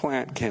which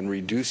plant can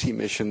reduce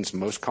emissions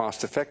most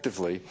cost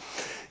effectively.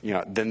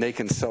 Then they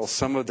can sell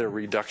some of their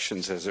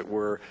reductions, as it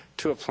were,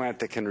 to a plant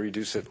that can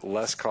reduce it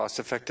less cost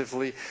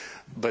effectively.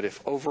 But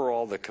if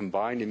overall the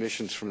combined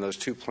emissions from those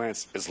two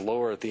plants is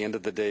lower at the end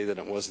of the day than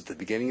it was at the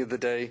beginning of the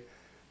day,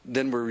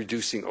 then we're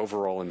reducing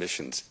overall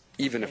emissions,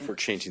 even if we're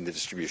changing the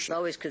distribution. It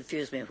always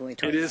confused me when we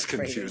talk It about is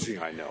confusing,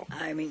 trading. I know.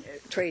 I mean,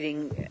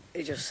 trading,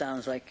 it just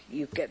sounds like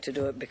you get to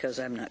do it because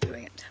I'm not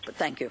doing it. But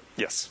thank you.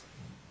 Yes.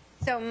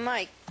 So,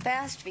 Mike,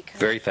 fast because...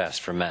 Very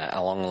fast for Matt,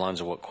 along the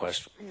lines of what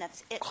question And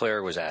that's it.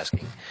 Claire was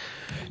asking.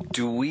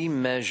 Do we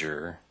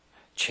measure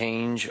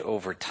change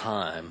over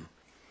time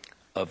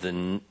of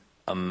the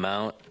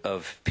amount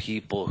of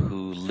people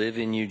who live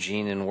in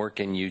Eugene and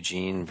work in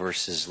Eugene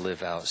versus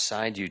live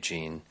outside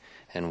Eugene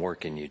and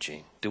work in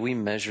Eugene? Do we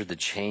measure the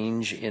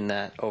change in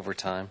that over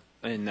time?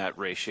 In that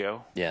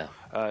ratio? Yeah.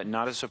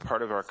 Not as a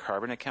part of our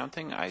carbon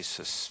accounting. I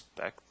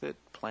suspect that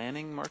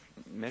planning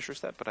measures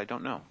that, but I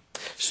don't know.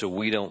 So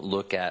we don't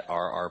look at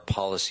our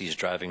policies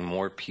driving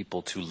more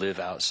people to live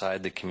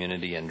outside the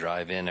community and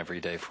drive in every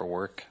day for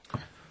work?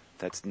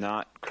 That's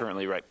not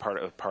currently part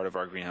of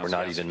our greenhouse gas. We're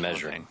not even accounting.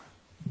 measuring.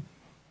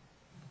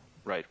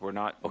 Right. We're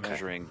not Okay.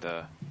 measuring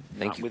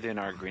Thank you. within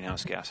our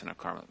greenhouse gas and our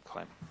climate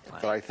plan.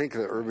 But I think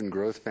the urban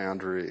growth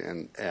boundary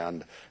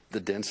and the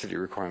density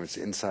requirements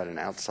inside and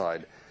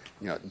outside,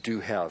 do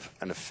have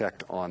an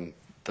effect on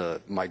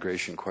the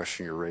migration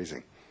question you're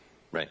raising.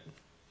 Right.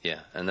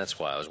 Yeah, and that's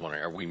why I was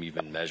wondering, are we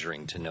even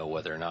measuring to know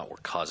whether or not we're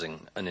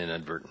causing an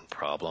inadvertent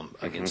problem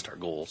against our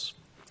goals?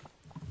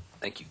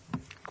 Thank you.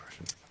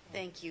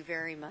 Thank you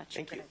very much.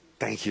 Thank you.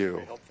 Thank you.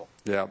 Very helpful.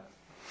 Yeah.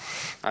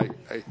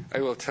 I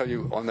will tell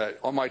you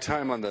on my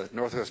time on the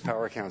Northwest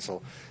Power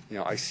Council,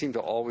 I seem to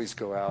always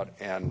go out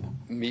and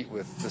meet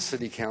with the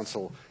city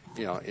council,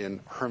 in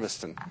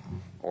Hermiston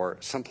or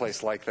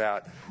someplace like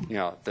that,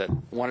 that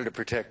wanted to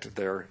protect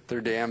their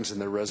dams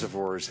and their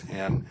reservoirs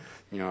and,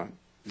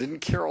 didn't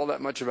care all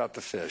that much about the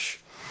fish.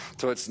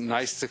 So it's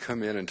nice to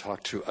come in and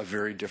talk to a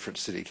very different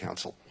city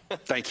council.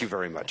 Thank you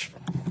very much.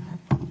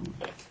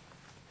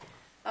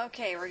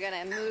 Okay, we're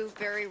going to move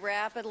very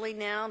rapidly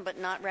now, but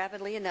not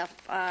rapidly enough,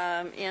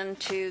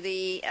 into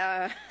the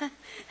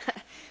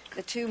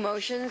the two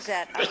motions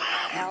that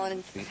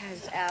Alan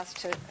has asked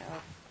to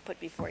put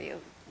before you.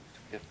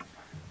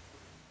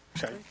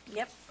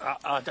 Yep.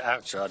 I'll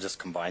just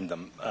combine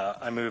them.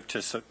 I move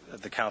to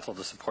the council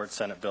to support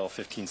Senate Bill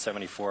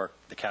 1574,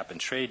 the cap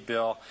and trade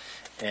bill,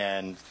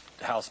 and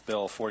House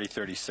Bill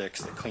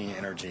 4036, the Clean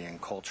Energy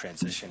and Coal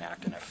Transition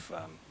Act. And if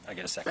I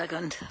get a second.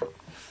 Second.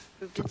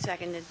 Moved and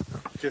seconded.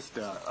 Just,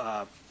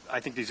 I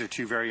think these are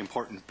two very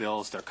important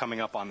bills. They're coming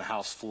up on the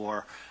House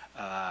floor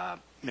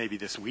maybe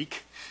this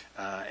week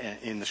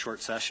in the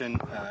short session,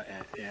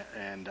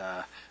 and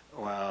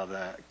while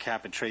the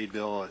cap and trade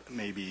bill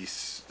may be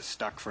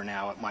stuck for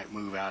now, it might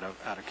move out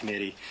of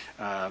committee.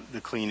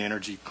 The clean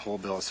energy coal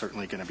bill is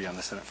certainly going to be on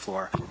the Senate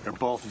floor. They're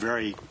both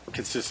very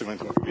consistent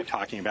with what we've been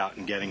talking about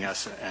and getting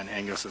us, and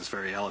Angus is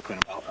very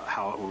eloquent about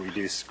how it will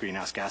reduce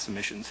greenhouse gas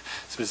emissions.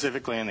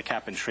 Specifically in the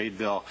cap and trade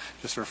bill,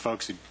 just for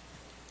folks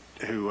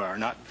who are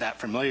not that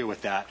familiar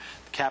with that,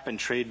 the cap and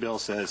trade bill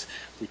says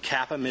we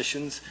cap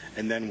emissions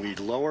and then we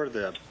lower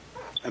the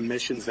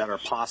emissions that are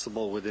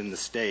possible within the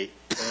state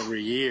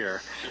every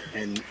year,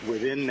 and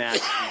within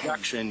that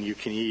reduction you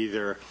can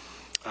either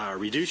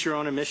reduce your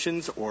own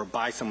emissions or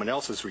buy someone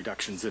else's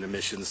reductions in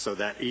emissions, so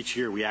that each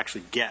year we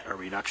actually get a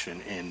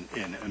reduction in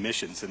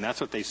emissions. And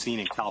that's what they've seen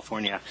in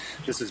California.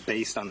 This is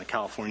based on the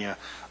California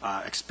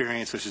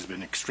experience, which has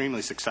been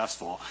extremely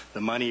successful.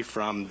 The money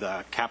from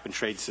the cap and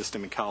trade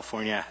system in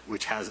California,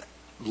 which has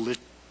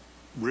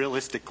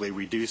realistically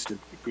reduced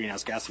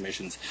greenhouse gas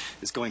emissions,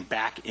 is going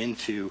back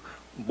into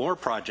more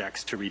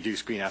projects to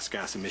reduce greenhouse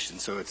gas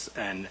emissions. So it's,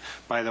 and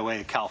by the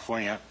way,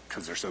 California,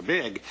 because they're so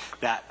big,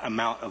 that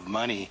amount of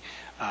money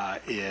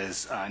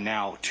is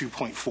now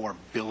 $2.4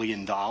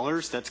 billion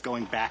that's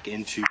going back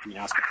into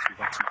greenhouse gas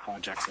reduction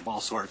projects of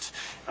all sorts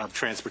of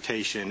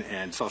transportation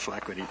and social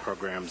equity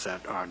programs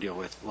that deal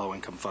with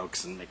low-income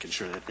folks and making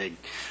sure that they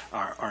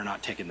are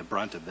not taking the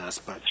brunt of this,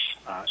 but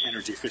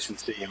energy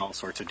efficiency and all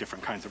sorts of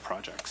different kinds of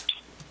projects.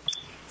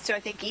 So I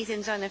think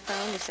Ethan's on the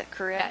phone. Is that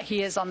correct? Yeah,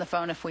 he is on the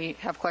phone if we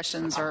have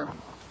questions or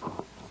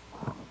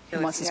he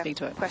wants to speak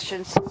to it.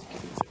 Questions?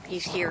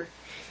 He's here.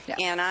 Yeah.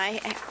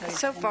 And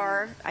so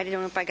far, I don't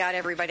know if I got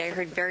everybody. I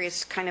heard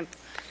various kind of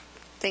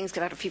things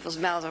come out of people's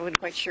mouths. I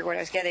wasn't quite sure what I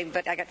was getting,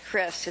 but I got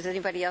Chris. Is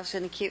anybody else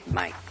in the queue?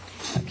 Mike.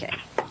 Okay.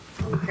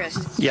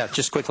 Chris. Yeah,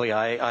 just quickly,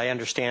 I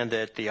understand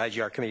that the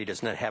IGR committee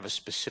does not have a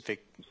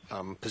specific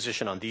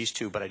position on these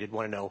two, but I did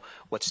want to know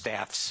what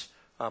staff's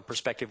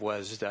perspective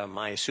was.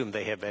 I assume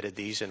they have vetted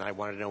these, and I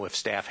wanted to know if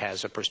staff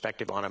has a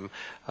perspective on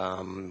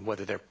them,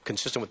 whether they're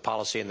consistent with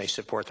policy and they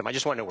support them. I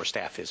just want to know where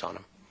staff is on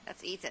them.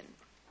 That's Ethan.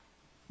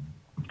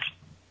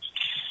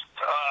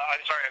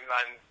 I'm sorry,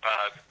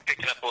 I'm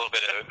picking up a little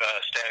bit of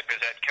static. Is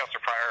that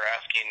Councilor Pryor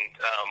asking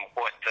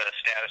what the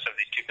status of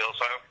these two bills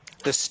are?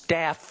 The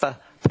staff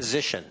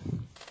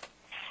position.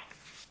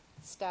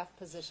 Staff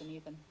position,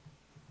 Ethan.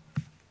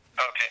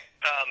 Okay.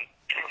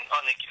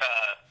 On the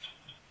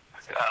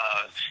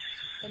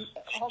And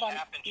hold on,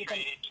 Ethan,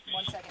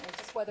 1 second. It's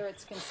just whether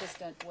it's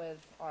consistent with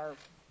our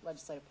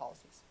legislative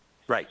policies.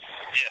 Right.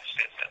 yes,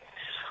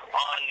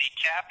 on the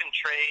cap and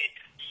trade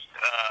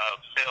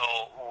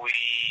bill, we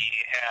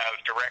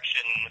have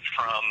direction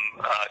from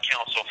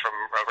council from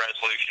a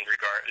resolution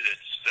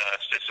that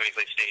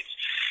specifically states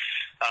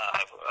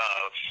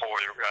for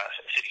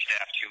city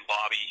staff to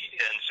lobby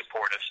in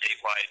support of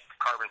statewide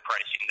carbon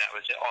pricing. That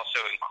was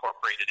also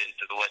incorporated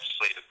into the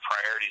legislative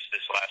priorities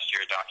this last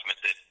year, a document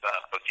that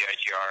both the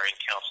IGR and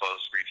council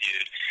has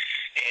reviewed.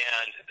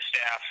 And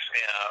staff,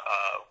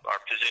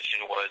 our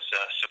position was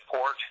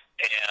support,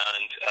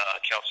 and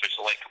Councilor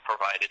Zuleika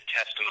provided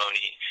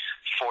testimony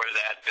for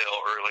that bill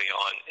early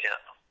on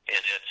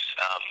in its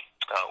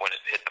when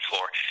it hit the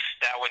floor.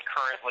 That one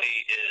currently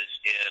is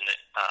in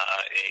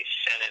a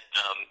Senate,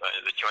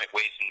 the Joint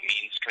Ways and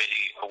Means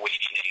Committee,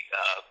 awaiting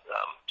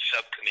a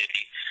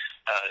subcommittee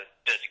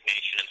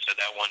designation, and so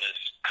that one is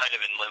kind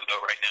of in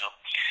limbo right now.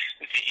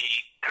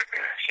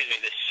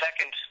 The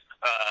second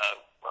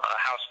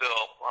House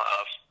Bill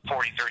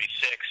 4036.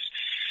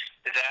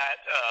 That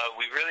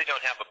we really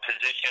don't have a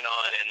position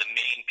on, and the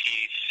main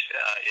piece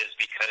is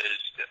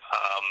because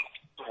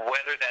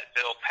whether that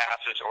bill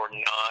passes or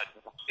not,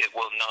 it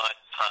will not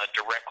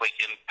directly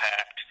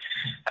impact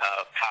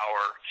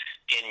power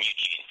in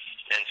Eugene.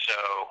 And so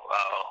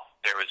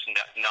there was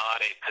not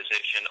a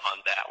position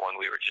on that one.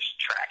 We were just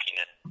tracking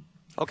it.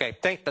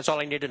 Okay, that's all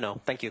I need to know.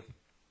 Thank you.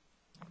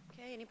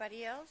 Okay,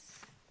 anybody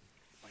else?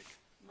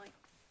 Mike.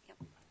 Yep.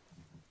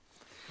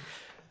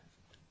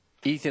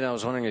 Ethan, I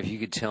was wondering if you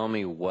could tell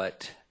me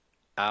what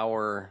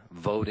our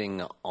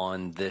voting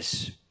on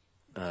this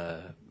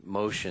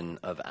motion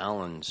of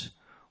Alan's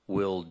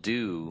will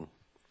do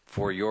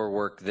for your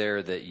work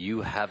there that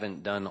you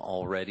haven't done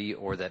already,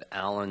 or that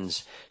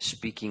Alan's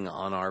speaking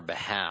on our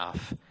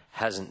behalf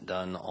hasn't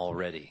done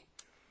already.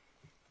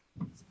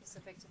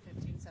 Specific to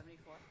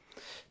 1574.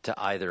 To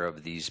either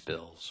of these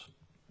bills.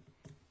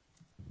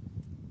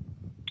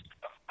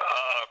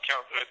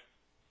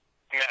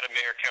 Madam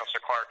Mayor, Councilor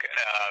Clark,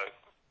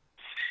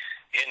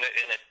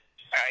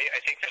 I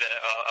think that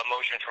a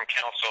motion from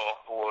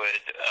council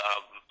would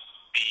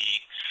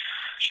be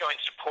showing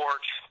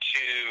support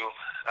to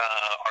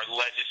our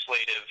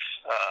legislative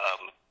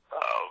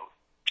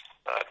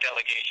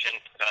delegation,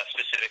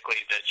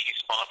 specifically the chief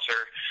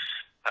sponsor,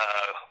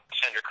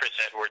 Senator Chris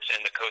Edwards,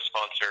 and the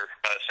co-sponsor,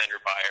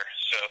 Senator Beyer.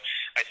 So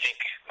I think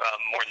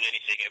more than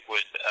anything, it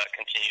would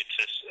continue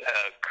to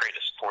create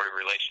a supportive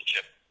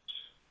relationship.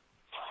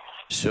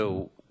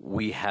 So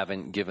we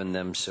haven't given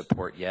them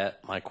support yet.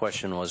 My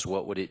question was,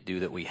 what would it do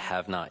that we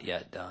have not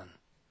yet done?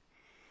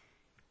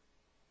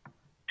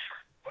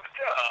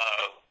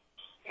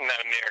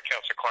 Madam Mayor,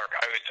 Councilor Clark,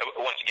 I would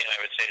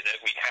say that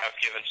we have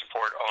given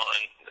support on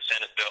the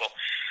Senate bill,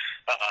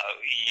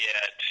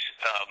 yet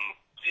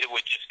it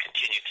would just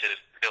continue to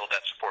build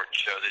that support and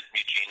show that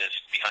Eugene is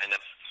behind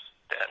them.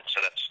 And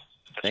so that's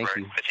Thank where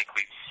you. I think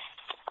we.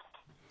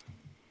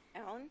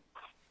 Alan?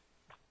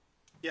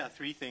 Yeah,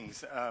 three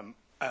things.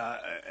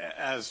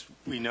 As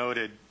we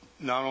noted,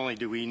 not only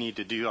do we need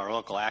to do our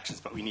local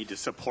actions, but we need to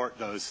support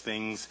those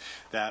things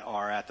that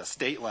are at the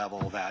state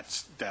level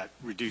that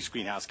reduce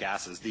greenhouse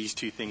gases. These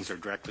two things are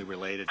directly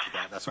related to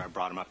that. That's why I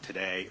brought them up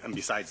today. And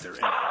besides, they're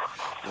on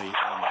the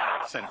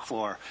Senate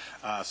floor.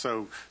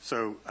 So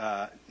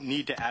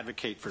need to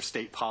advocate for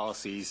state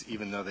policies,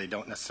 even though they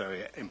don't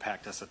necessarily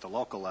impact us at the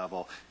local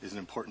level, is an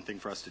important thing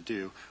for us to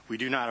do. We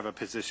do not have a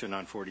position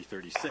on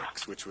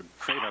 4036, which would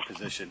create our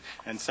position.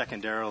 And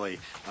secondarily,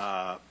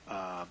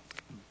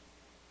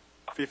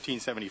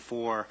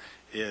 1574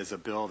 is a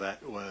bill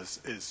that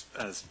is,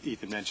 as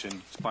Ethan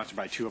mentioned, sponsored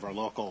by two of our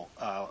local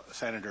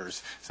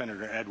senators,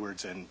 Senator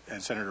Edwards and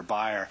Senator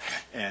Beyer,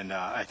 and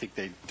I think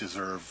they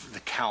deserve the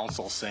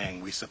council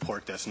saying we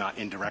support this, not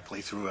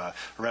indirectly through a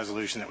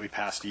resolution that we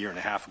passed a year and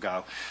a half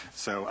ago.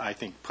 So I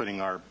think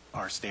putting our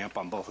stamp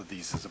on both of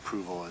these as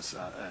approval is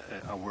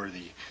a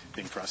worthy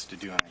thing for us to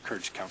do, and I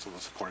encourage council to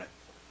support it.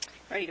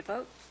 Ready to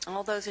vote?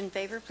 All those in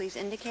favor, please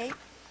indicate.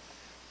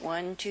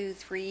 1, 2,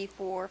 3,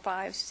 4,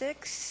 5,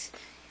 6.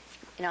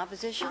 In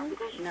opposition?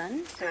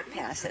 None. So it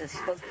passes.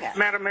 Both pass.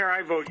 Madam Mayor,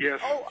 I vote yes.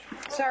 Oh,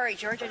 sorry,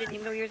 George. I didn't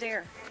even know you were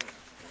there.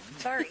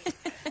 Sorry.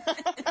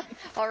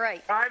 All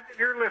right.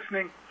 You're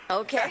listening.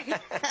 Okay. Yeah.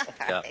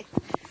 All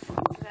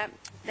right.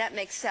 That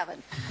makes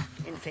 7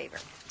 in favor.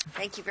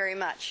 Thank you very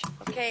much.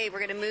 Okay, we're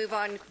going to move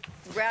on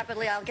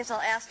rapidly. I guess I'll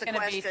ask the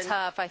question. It's going to be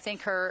tough. I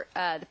think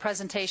the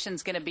presentation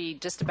is going to be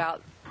just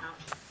about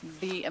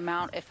the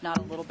amount, if not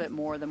a little bit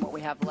more than what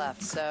we have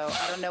left. So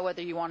I don't know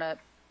whether you want to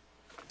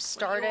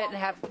start it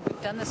and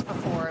we've done this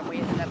before, and we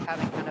ended up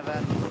having kind of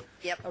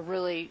a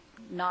really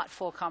not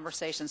full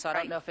conversation. So I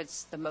don't know if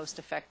it's the most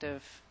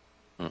effective.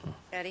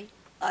 Eddie?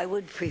 I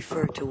would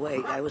prefer to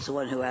wait. I was the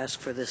one who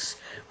asked for this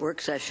work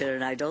session,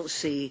 and I don't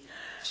see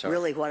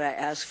really what I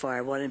asked for.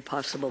 I wanted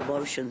possible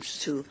motions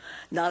to,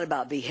 not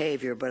about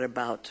behavior, but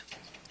about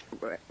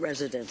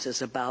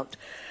residences, about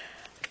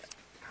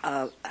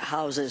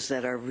houses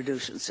that are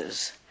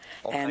nuisances.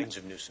 All kinds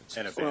of nuisance.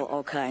 Well,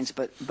 all kinds,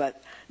 but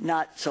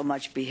not so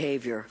much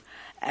behavior.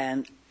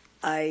 And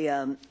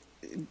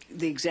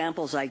the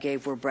examples I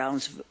gave were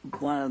Brownsville.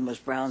 One of them was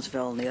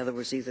Brownsville, and the other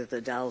was either the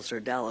Dalles or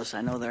Dallas.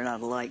 I know they're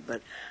not alike,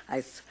 but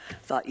I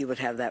thought you would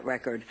have that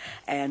record.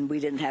 And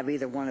we didn't have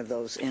either one of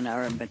those in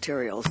our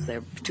materials.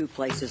 They're two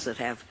places that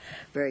have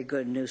very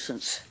good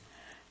nuisance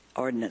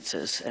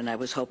ordinances, and I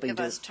was hoping Give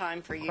us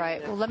time for you.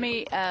 Right. Well, let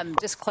me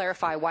just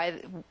clarify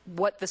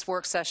what this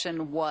work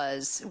session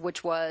was,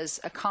 which was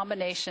a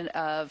combination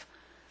of,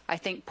 I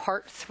think,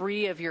 part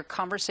 3 of your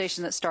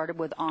conversation that started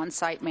with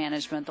on-site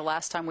management. The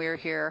last time we were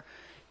here,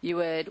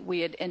 we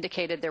had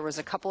indicated there was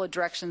a couple of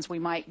directions we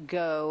might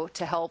go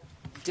to help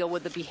deal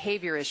with the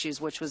behavior issues,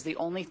 which was the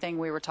only thing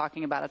we were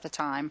talking about at the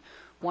time.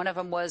 One of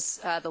them was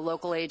the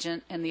local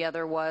agent, and the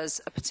other was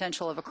a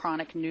potential of a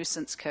chronic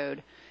nuisance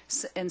code.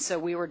 And so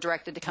we were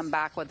directed to come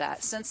back with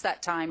that. Since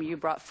that time, you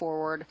brought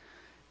forward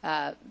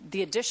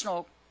the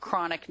additional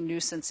chronic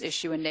nuisance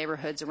issue in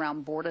neighborhoods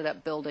around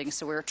boarded-up buildings.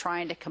 So we were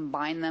trying to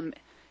combine them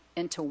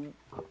into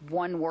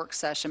one work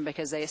session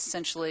because they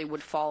essentially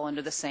would fall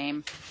under the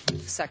same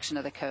section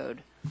of the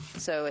code.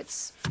 So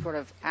it's sort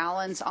of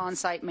Alan's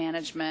on-site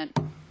management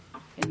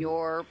and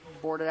your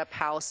boarded-up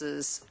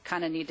houses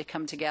kind of need to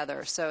come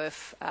together. So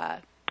if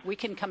we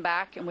can come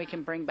back and we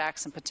can bring back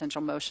some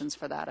potential motions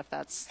for that, if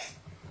that's...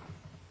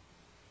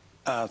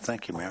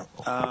 Thank you, Mayor.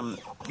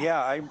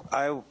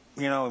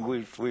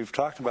 We've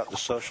talked about the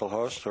social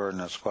host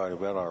ordinance quite a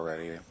bit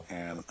already,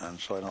 and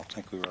so I don't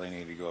think we really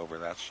need to go over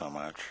that so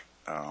much.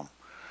 I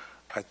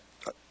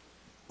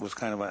was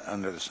kind of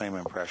under the same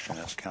impression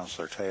as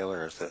Councilor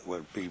Taylor, is that it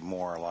would be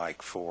more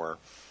like for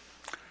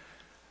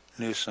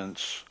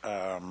nuisance,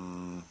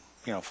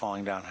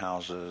 falling down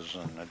houses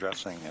and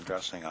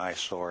addressing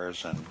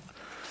eyesores and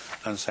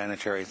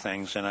unsanitary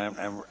things. And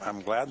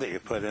I'm glad that you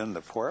put in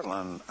the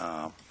Portland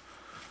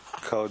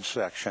code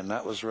section.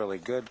 That was really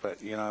good, but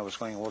I was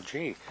going, well,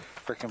 gee,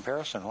 for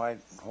comparison,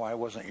 why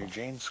wasn't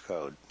Eugene's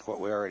code what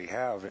we already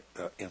have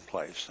in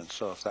place? And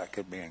so if that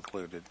could be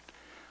included,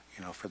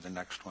 for the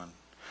next one.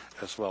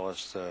 as well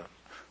as the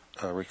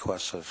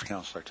requests of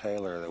Councilor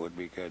Taylor, that would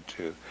be good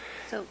to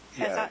So,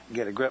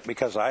 get a grip,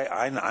 because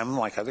I'm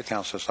like other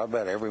councilors. I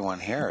bet everyone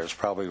here has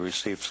probably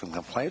received some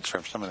complaints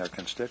from some of their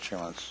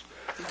constituents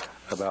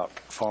about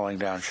falling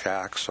down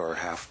shacks or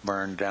half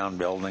burned down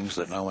buildings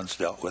that no one's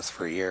dealt with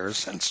for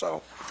years. And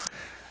so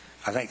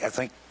I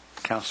think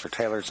Councilor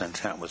Taylor's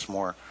intent was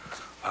more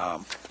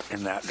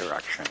in that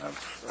direction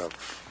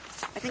of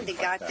I think they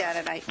got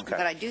that,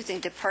 but I do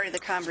think that part of the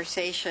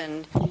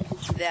conversation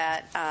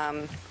that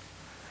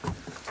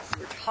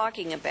we're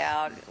talking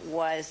about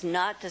was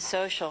not the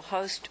social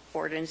host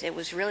ordinance. It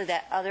was really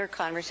that other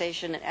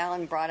conversation that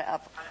Alan brought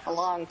up a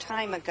long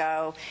time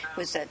ago,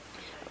 was that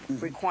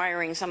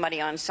requiring somebody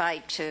on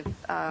site to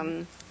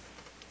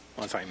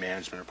On-site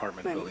management,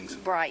 apartment buildings.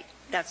 Right,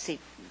 that's the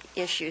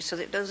issue. So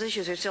those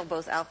issues are still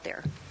both out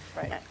there.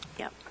 Right.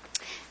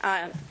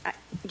 Yeah.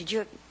 Did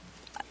you?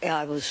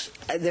 Yeah,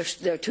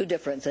 there are two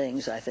different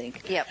things, I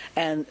think. Yep.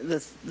 And the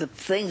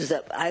things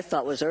that I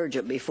thought was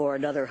urgent before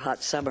another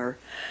hot summer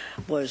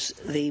was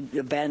the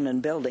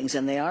abandoned buildings,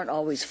 and they aren't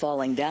always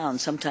falling down.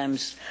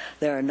 Sometimes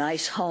there are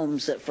nice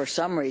homes that for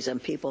some reason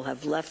people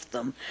have left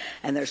them,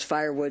 and there's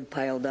firewood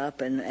piled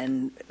up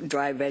and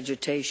dry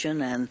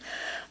vegetation, and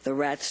the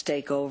rats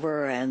take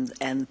over,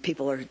 and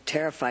people are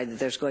terrified that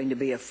there's going to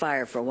be a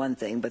fire, for one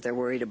thing, but they're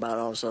worried about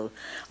also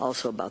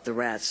about the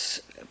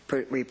rats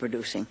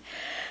reproducing.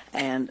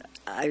 And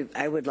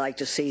I would like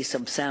to see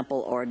some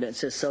sample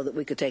ordinances so that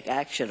we could take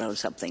action on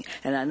something.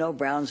 And I know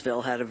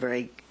Brownsville had a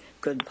very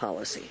good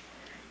policy,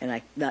 and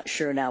I'm not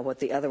sure now what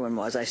the other one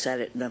was. I said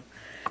it in the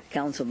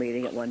council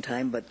meeting at one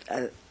time, but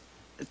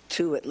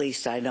two at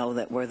least I know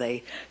that where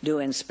they do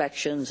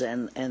inspections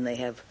and they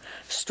have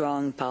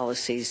strong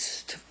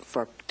policies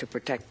to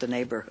protect the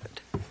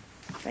neighborhood.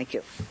 Thank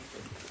you.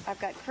 I've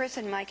got Chris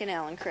and Mike and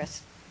Alan.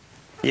 Chris.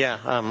 Yeah,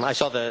 I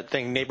saw the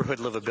thing, neighborhood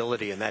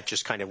livability, and that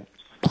just kind of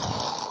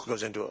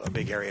goes into a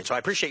big area. And so I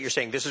appreciate you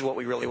saying this is what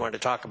we really wanted to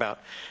talk about,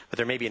 but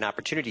there may be an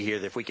opportunity here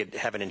that if we could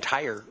have an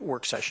entire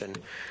work session,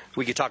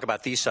 we could talk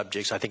about these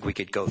subjects. I think we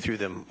could go through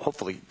them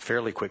hopefully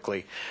fairly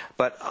quickly.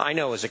 But I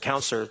know as a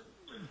counselor,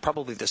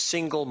 probably the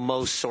single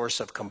most source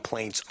of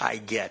complaints I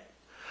get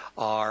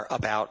are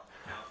about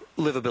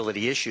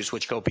livability issues,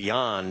 which go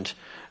beyond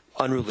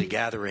unruly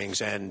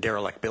gatherings and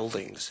derelict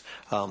buildings.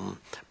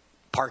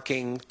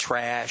 Parking,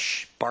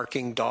 trash,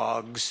 barking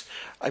dogs.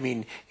 I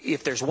mean,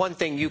 if there's one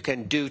thing you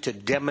can do to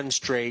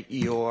demonstrate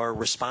your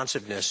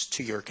responsiveness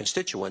to your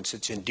constituents,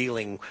 it's in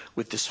dealing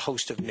with this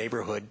host of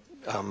neighborhood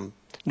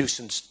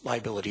nuisance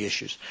liability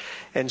issues.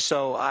 And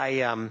so I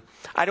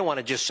don't want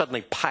to just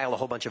suddenly pile a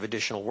whole bunch of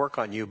additional work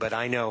on you, but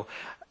I know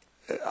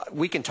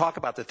we can talk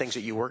about the things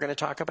that you were going to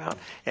talk about,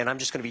 and I'm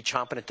just going to be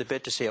chomping at the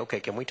bit to say, okay,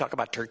 can we talk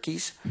about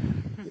turkeys?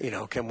 You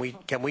know, can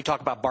we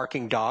talk about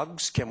barking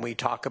dogs? Can we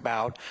talk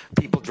about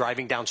people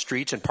driving down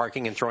streets and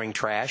parking and throwing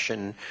trash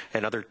and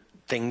other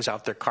things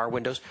out their car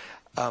windows?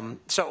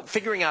 So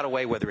figuring out a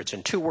way, whether it's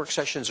in 2 work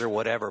sessions or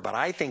whatever, but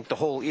I think the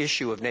whole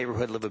issue of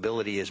neighborhood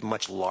livability is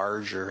much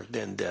larger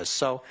than this.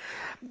 So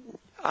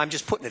I'm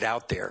just putting it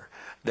out there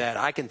that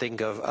I can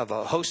think of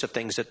a host of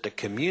things that the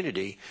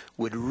community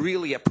would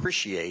really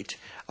appreciate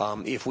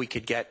if we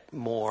could get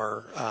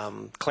more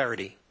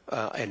clarity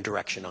and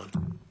direction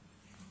on.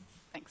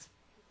 Thanks.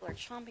 People are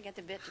chomping at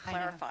the bit to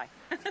clarify.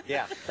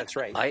 Yeah, that's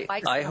right.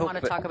 Mike, I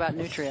want to talk about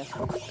nutria.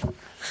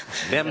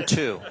 Them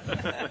too.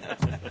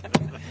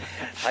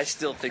 I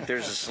still think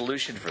there's a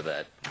solution for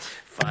that.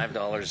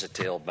 $5 a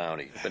tail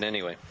bounty. But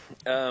anyway,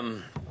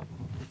 I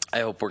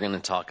hope we're going to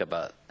talk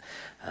about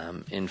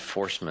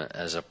enforcement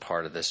as a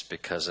part of this,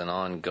 because an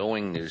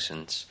ongoing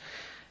nuisance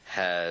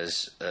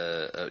has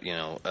a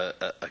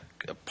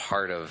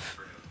part of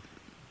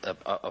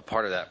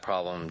that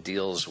problem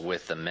deals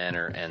with the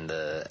manner and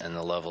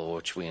the level at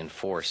which we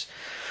enforce.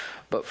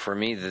 But for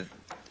me,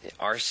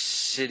 our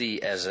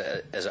city as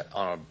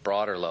on a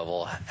broader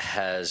level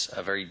has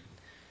a very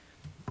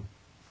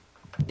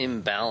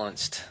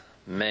imbalanced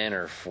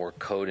manner for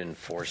code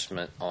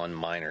enforcement on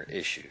minor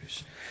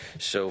issues.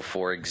 So,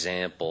 for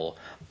example,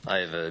 I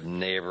have a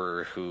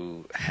neighbor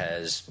who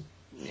has,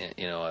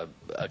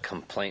 a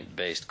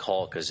complaint-based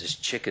call because his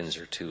chickens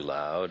are too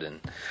loud,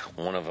 and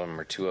one of them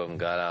or 2 of them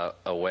got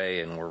away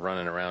and were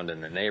running around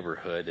in the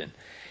neighborhood, and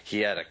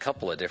he had a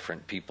couple of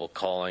different people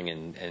calling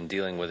and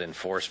dealing with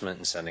enforcement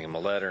and sending him a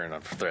letter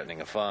and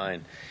threatening a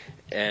fine.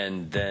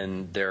 And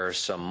then there are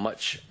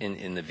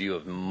in the view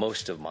of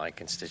most of my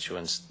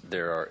constituents,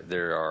 there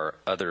are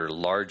other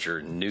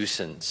larger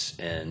nuisance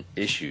and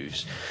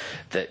issues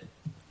that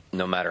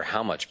no matter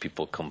how much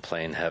people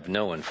complain, have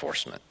no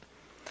enforcement.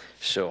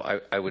 So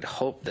I would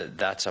hope that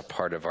that's a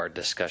part of our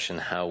discussion,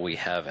 how we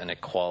have an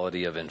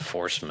equality of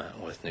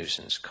enforcement with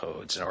nuisance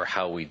codes, or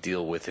how we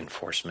deal with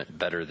enforcement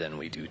better than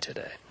we do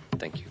today.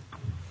 Thank you.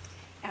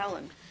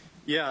 Alan.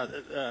 Yeah,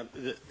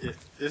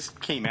 this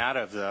came out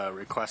of the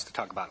request to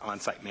talk about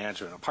on-site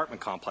management apartment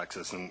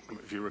complexes. And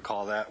if you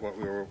recall that, what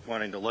we were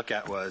wanting to look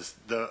at was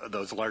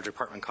those large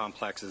apartment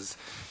complexes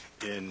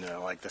in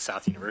like the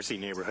South University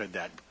neighborhood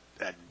that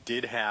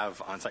did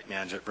have on-site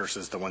management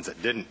versus the ones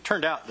that didn't.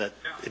 Turned out that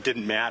it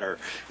didn't matter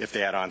if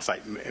they had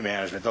on-site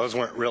management. Those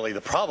weren't really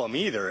the problem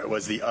either. It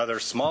was the other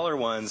smaller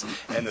ones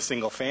and the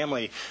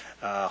single-family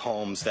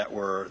homes that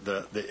were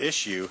the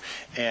issue.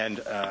 And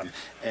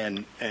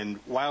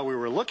while we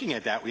were looking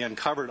at that, we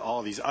uncovered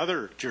all these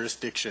other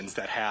jurisdictions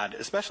that had,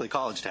 especially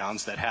college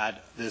towns, that had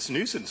this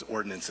nuisance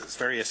ordinances,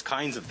 various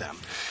kinds of them.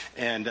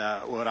 And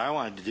what I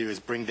wanted to do is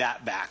bring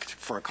that back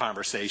for a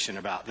conversation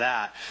about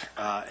that.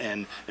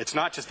 And it's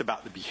not just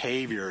about the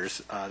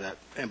behaviors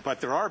but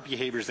there are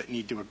behaviors that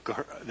need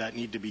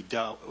to be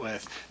dealt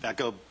with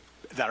that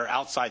are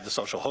outside the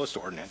social host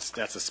ordinance.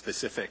 That's a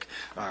specific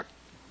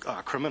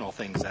criminal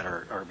things that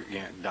are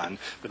being done,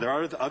 but there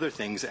are other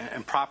things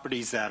and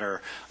properties that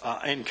are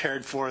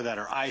uncared for, that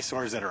are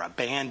eyesores, that are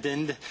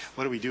abandoned.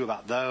 What do we do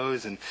about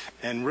those?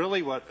 And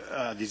really what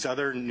these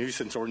other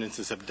nuisance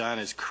ordinances have done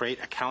is create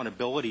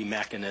accountability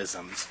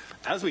mechanisms,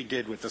 as we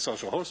did with the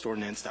social host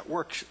ordinance that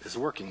is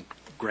working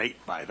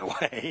great, by the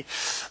way,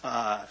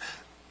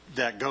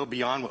 that go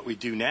beyond what we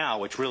do now,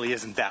 which really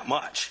isn't that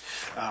much.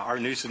 Our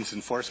nuisance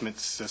enforcement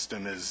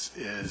system is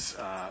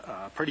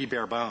pretty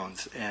bare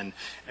bones, and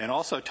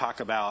also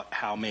talk about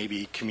how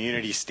maybe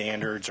community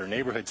standards or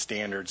neighborhood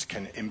standards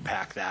can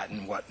impact that,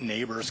 and what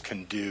neighbors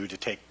can do to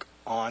take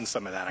on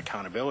some of that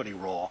accountability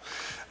role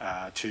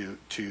to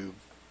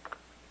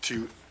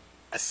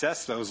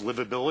assess those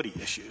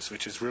livability issues,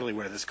 which is really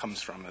where this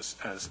comes from,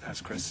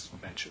 as Chris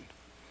mentioned.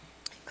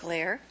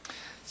 Claire?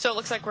 So it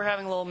looks like we're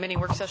having a little mini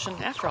work session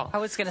after all. I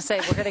was going to say,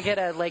 we're going to get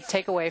a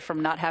takeaway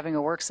from not having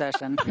a work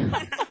session.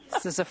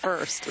 This is a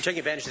first. We're taking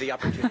advantage of the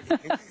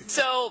opportunity.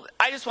 So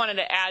I just wanted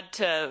to add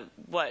to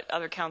what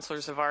other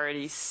counselors have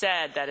already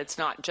said, that it's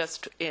not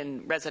just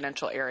in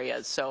residential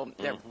areas. So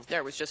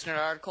there was just an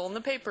article in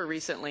the paper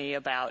recently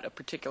about a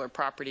particular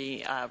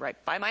property right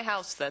by my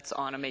house that's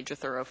on a major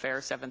thoroughfare,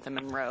 7th and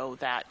Monroe,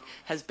 that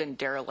has been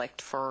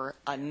derelict for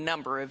a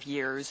number of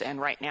years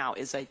and right now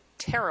is a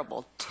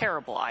terrible,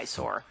 terrible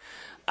eyesore.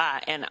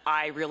 And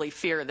I really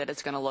fear that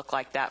it's going to look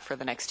like that for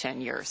the next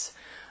 10 years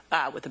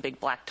with a big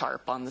black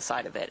tarp on the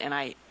side of it. And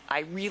I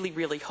really,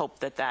 really hope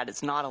that that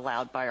is not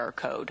allowed by our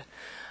code.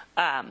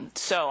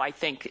 So I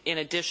think in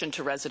addition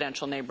to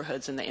residential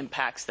neighborhoods and the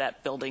impacts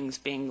that buildings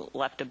being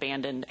left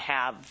abandoned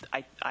have,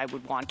 I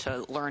would want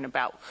to learn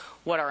about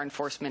what our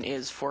enforcement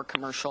is for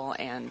commercial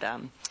and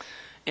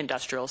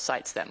industrial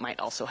sites that might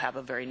also have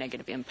a very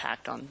negative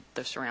impact on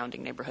the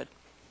surrounding neighborhood.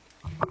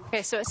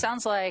 Okay, so it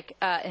sounds like,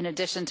 in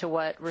addition to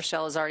what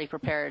Rochelle has already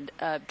prepared,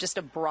 just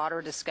a broader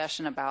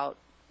discussion about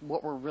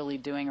what we're really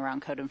doing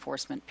around code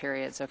enforcement,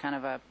 period. So kind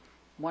of a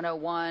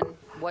 101,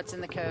 what's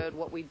in the code,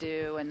 what we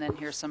do, and then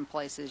here's some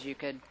places you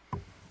could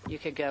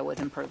go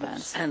with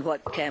improvements. And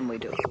what can we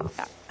do?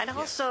 Yeah. I'd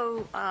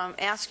also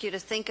ask you to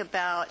think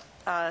about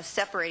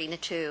separating the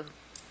two.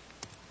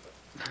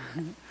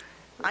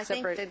 I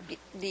think that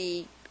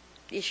the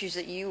issues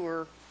that you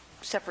were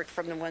separate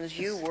from the ones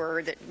you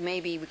were, that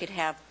maybe we could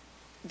have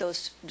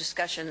those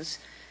discussions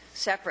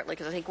separately,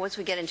 because I think once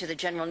we get into the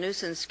general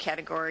nuisance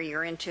category,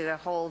 you're into a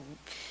whole,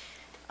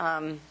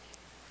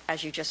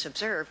 as you just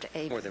observed,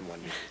 More than one.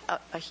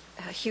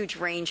 a huge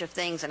range of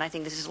things, and I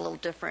think this is a little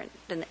different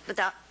than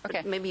that.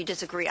 Okay. Maybe you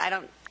disagree. I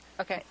don't.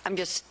 Okay. I'm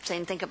just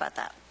saying, think about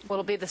that. Well,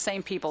 it'll be the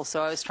same people,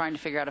 so I was trying to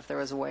figure out if there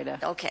was a way to.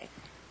 Okay.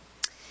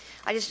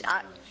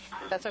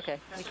 That's okay.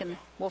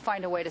 We'll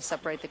find a way to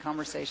separate the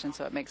conversation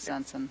so it makes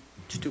sense. And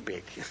It's too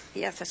big.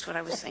 Yes, that's what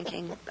I was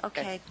thinking.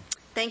 Okay.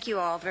 Thank you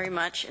all very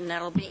much, and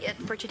that'll be it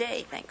for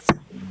today. Thanks.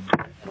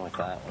 And with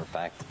that, we're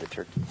back to the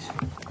turkeys.